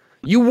him.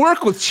 You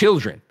work with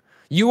children.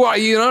 You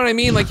know what I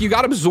mean? Like, you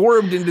got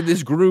absorbed into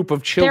this group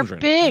of children.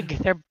 They're big.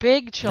 They're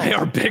big children. They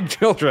are big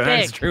children.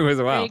 Big. That's true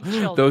as well. Big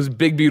children. Those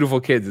big,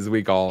 beautiful kids, as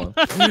we call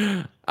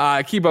them.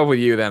 Keep up with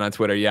you then on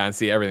Twitter, and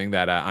see everything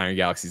that Iron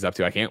Galaxy's up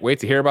to. I can't wait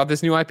to hear about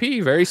this new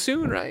IP very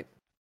soon, right?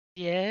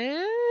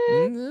 Yeah.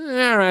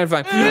 All right,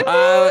 fine.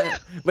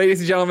 Ladies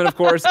and gentlemen, of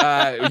course,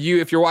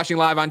 if you're watching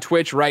live on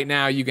Twitch right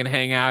now, you can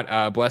hang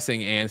out.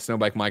 Blessing and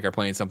Snowbike Mike are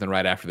playing something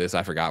right after this.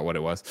 I forgot what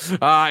it was.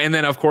 And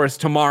then, of course,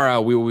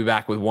 tomorrow we will be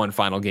back with one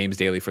final Games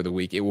Daily for the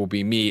week. It will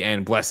be me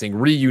and Blessing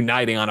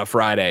reuniting on a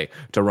Friday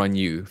to run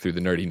you through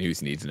the nerdy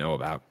news you need to know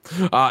about.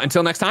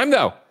 Until next time,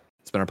 though,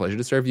 it's been our pleasure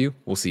to serve you.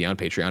 We'll see you on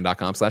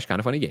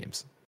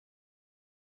patreon.com/kindoffunnygames.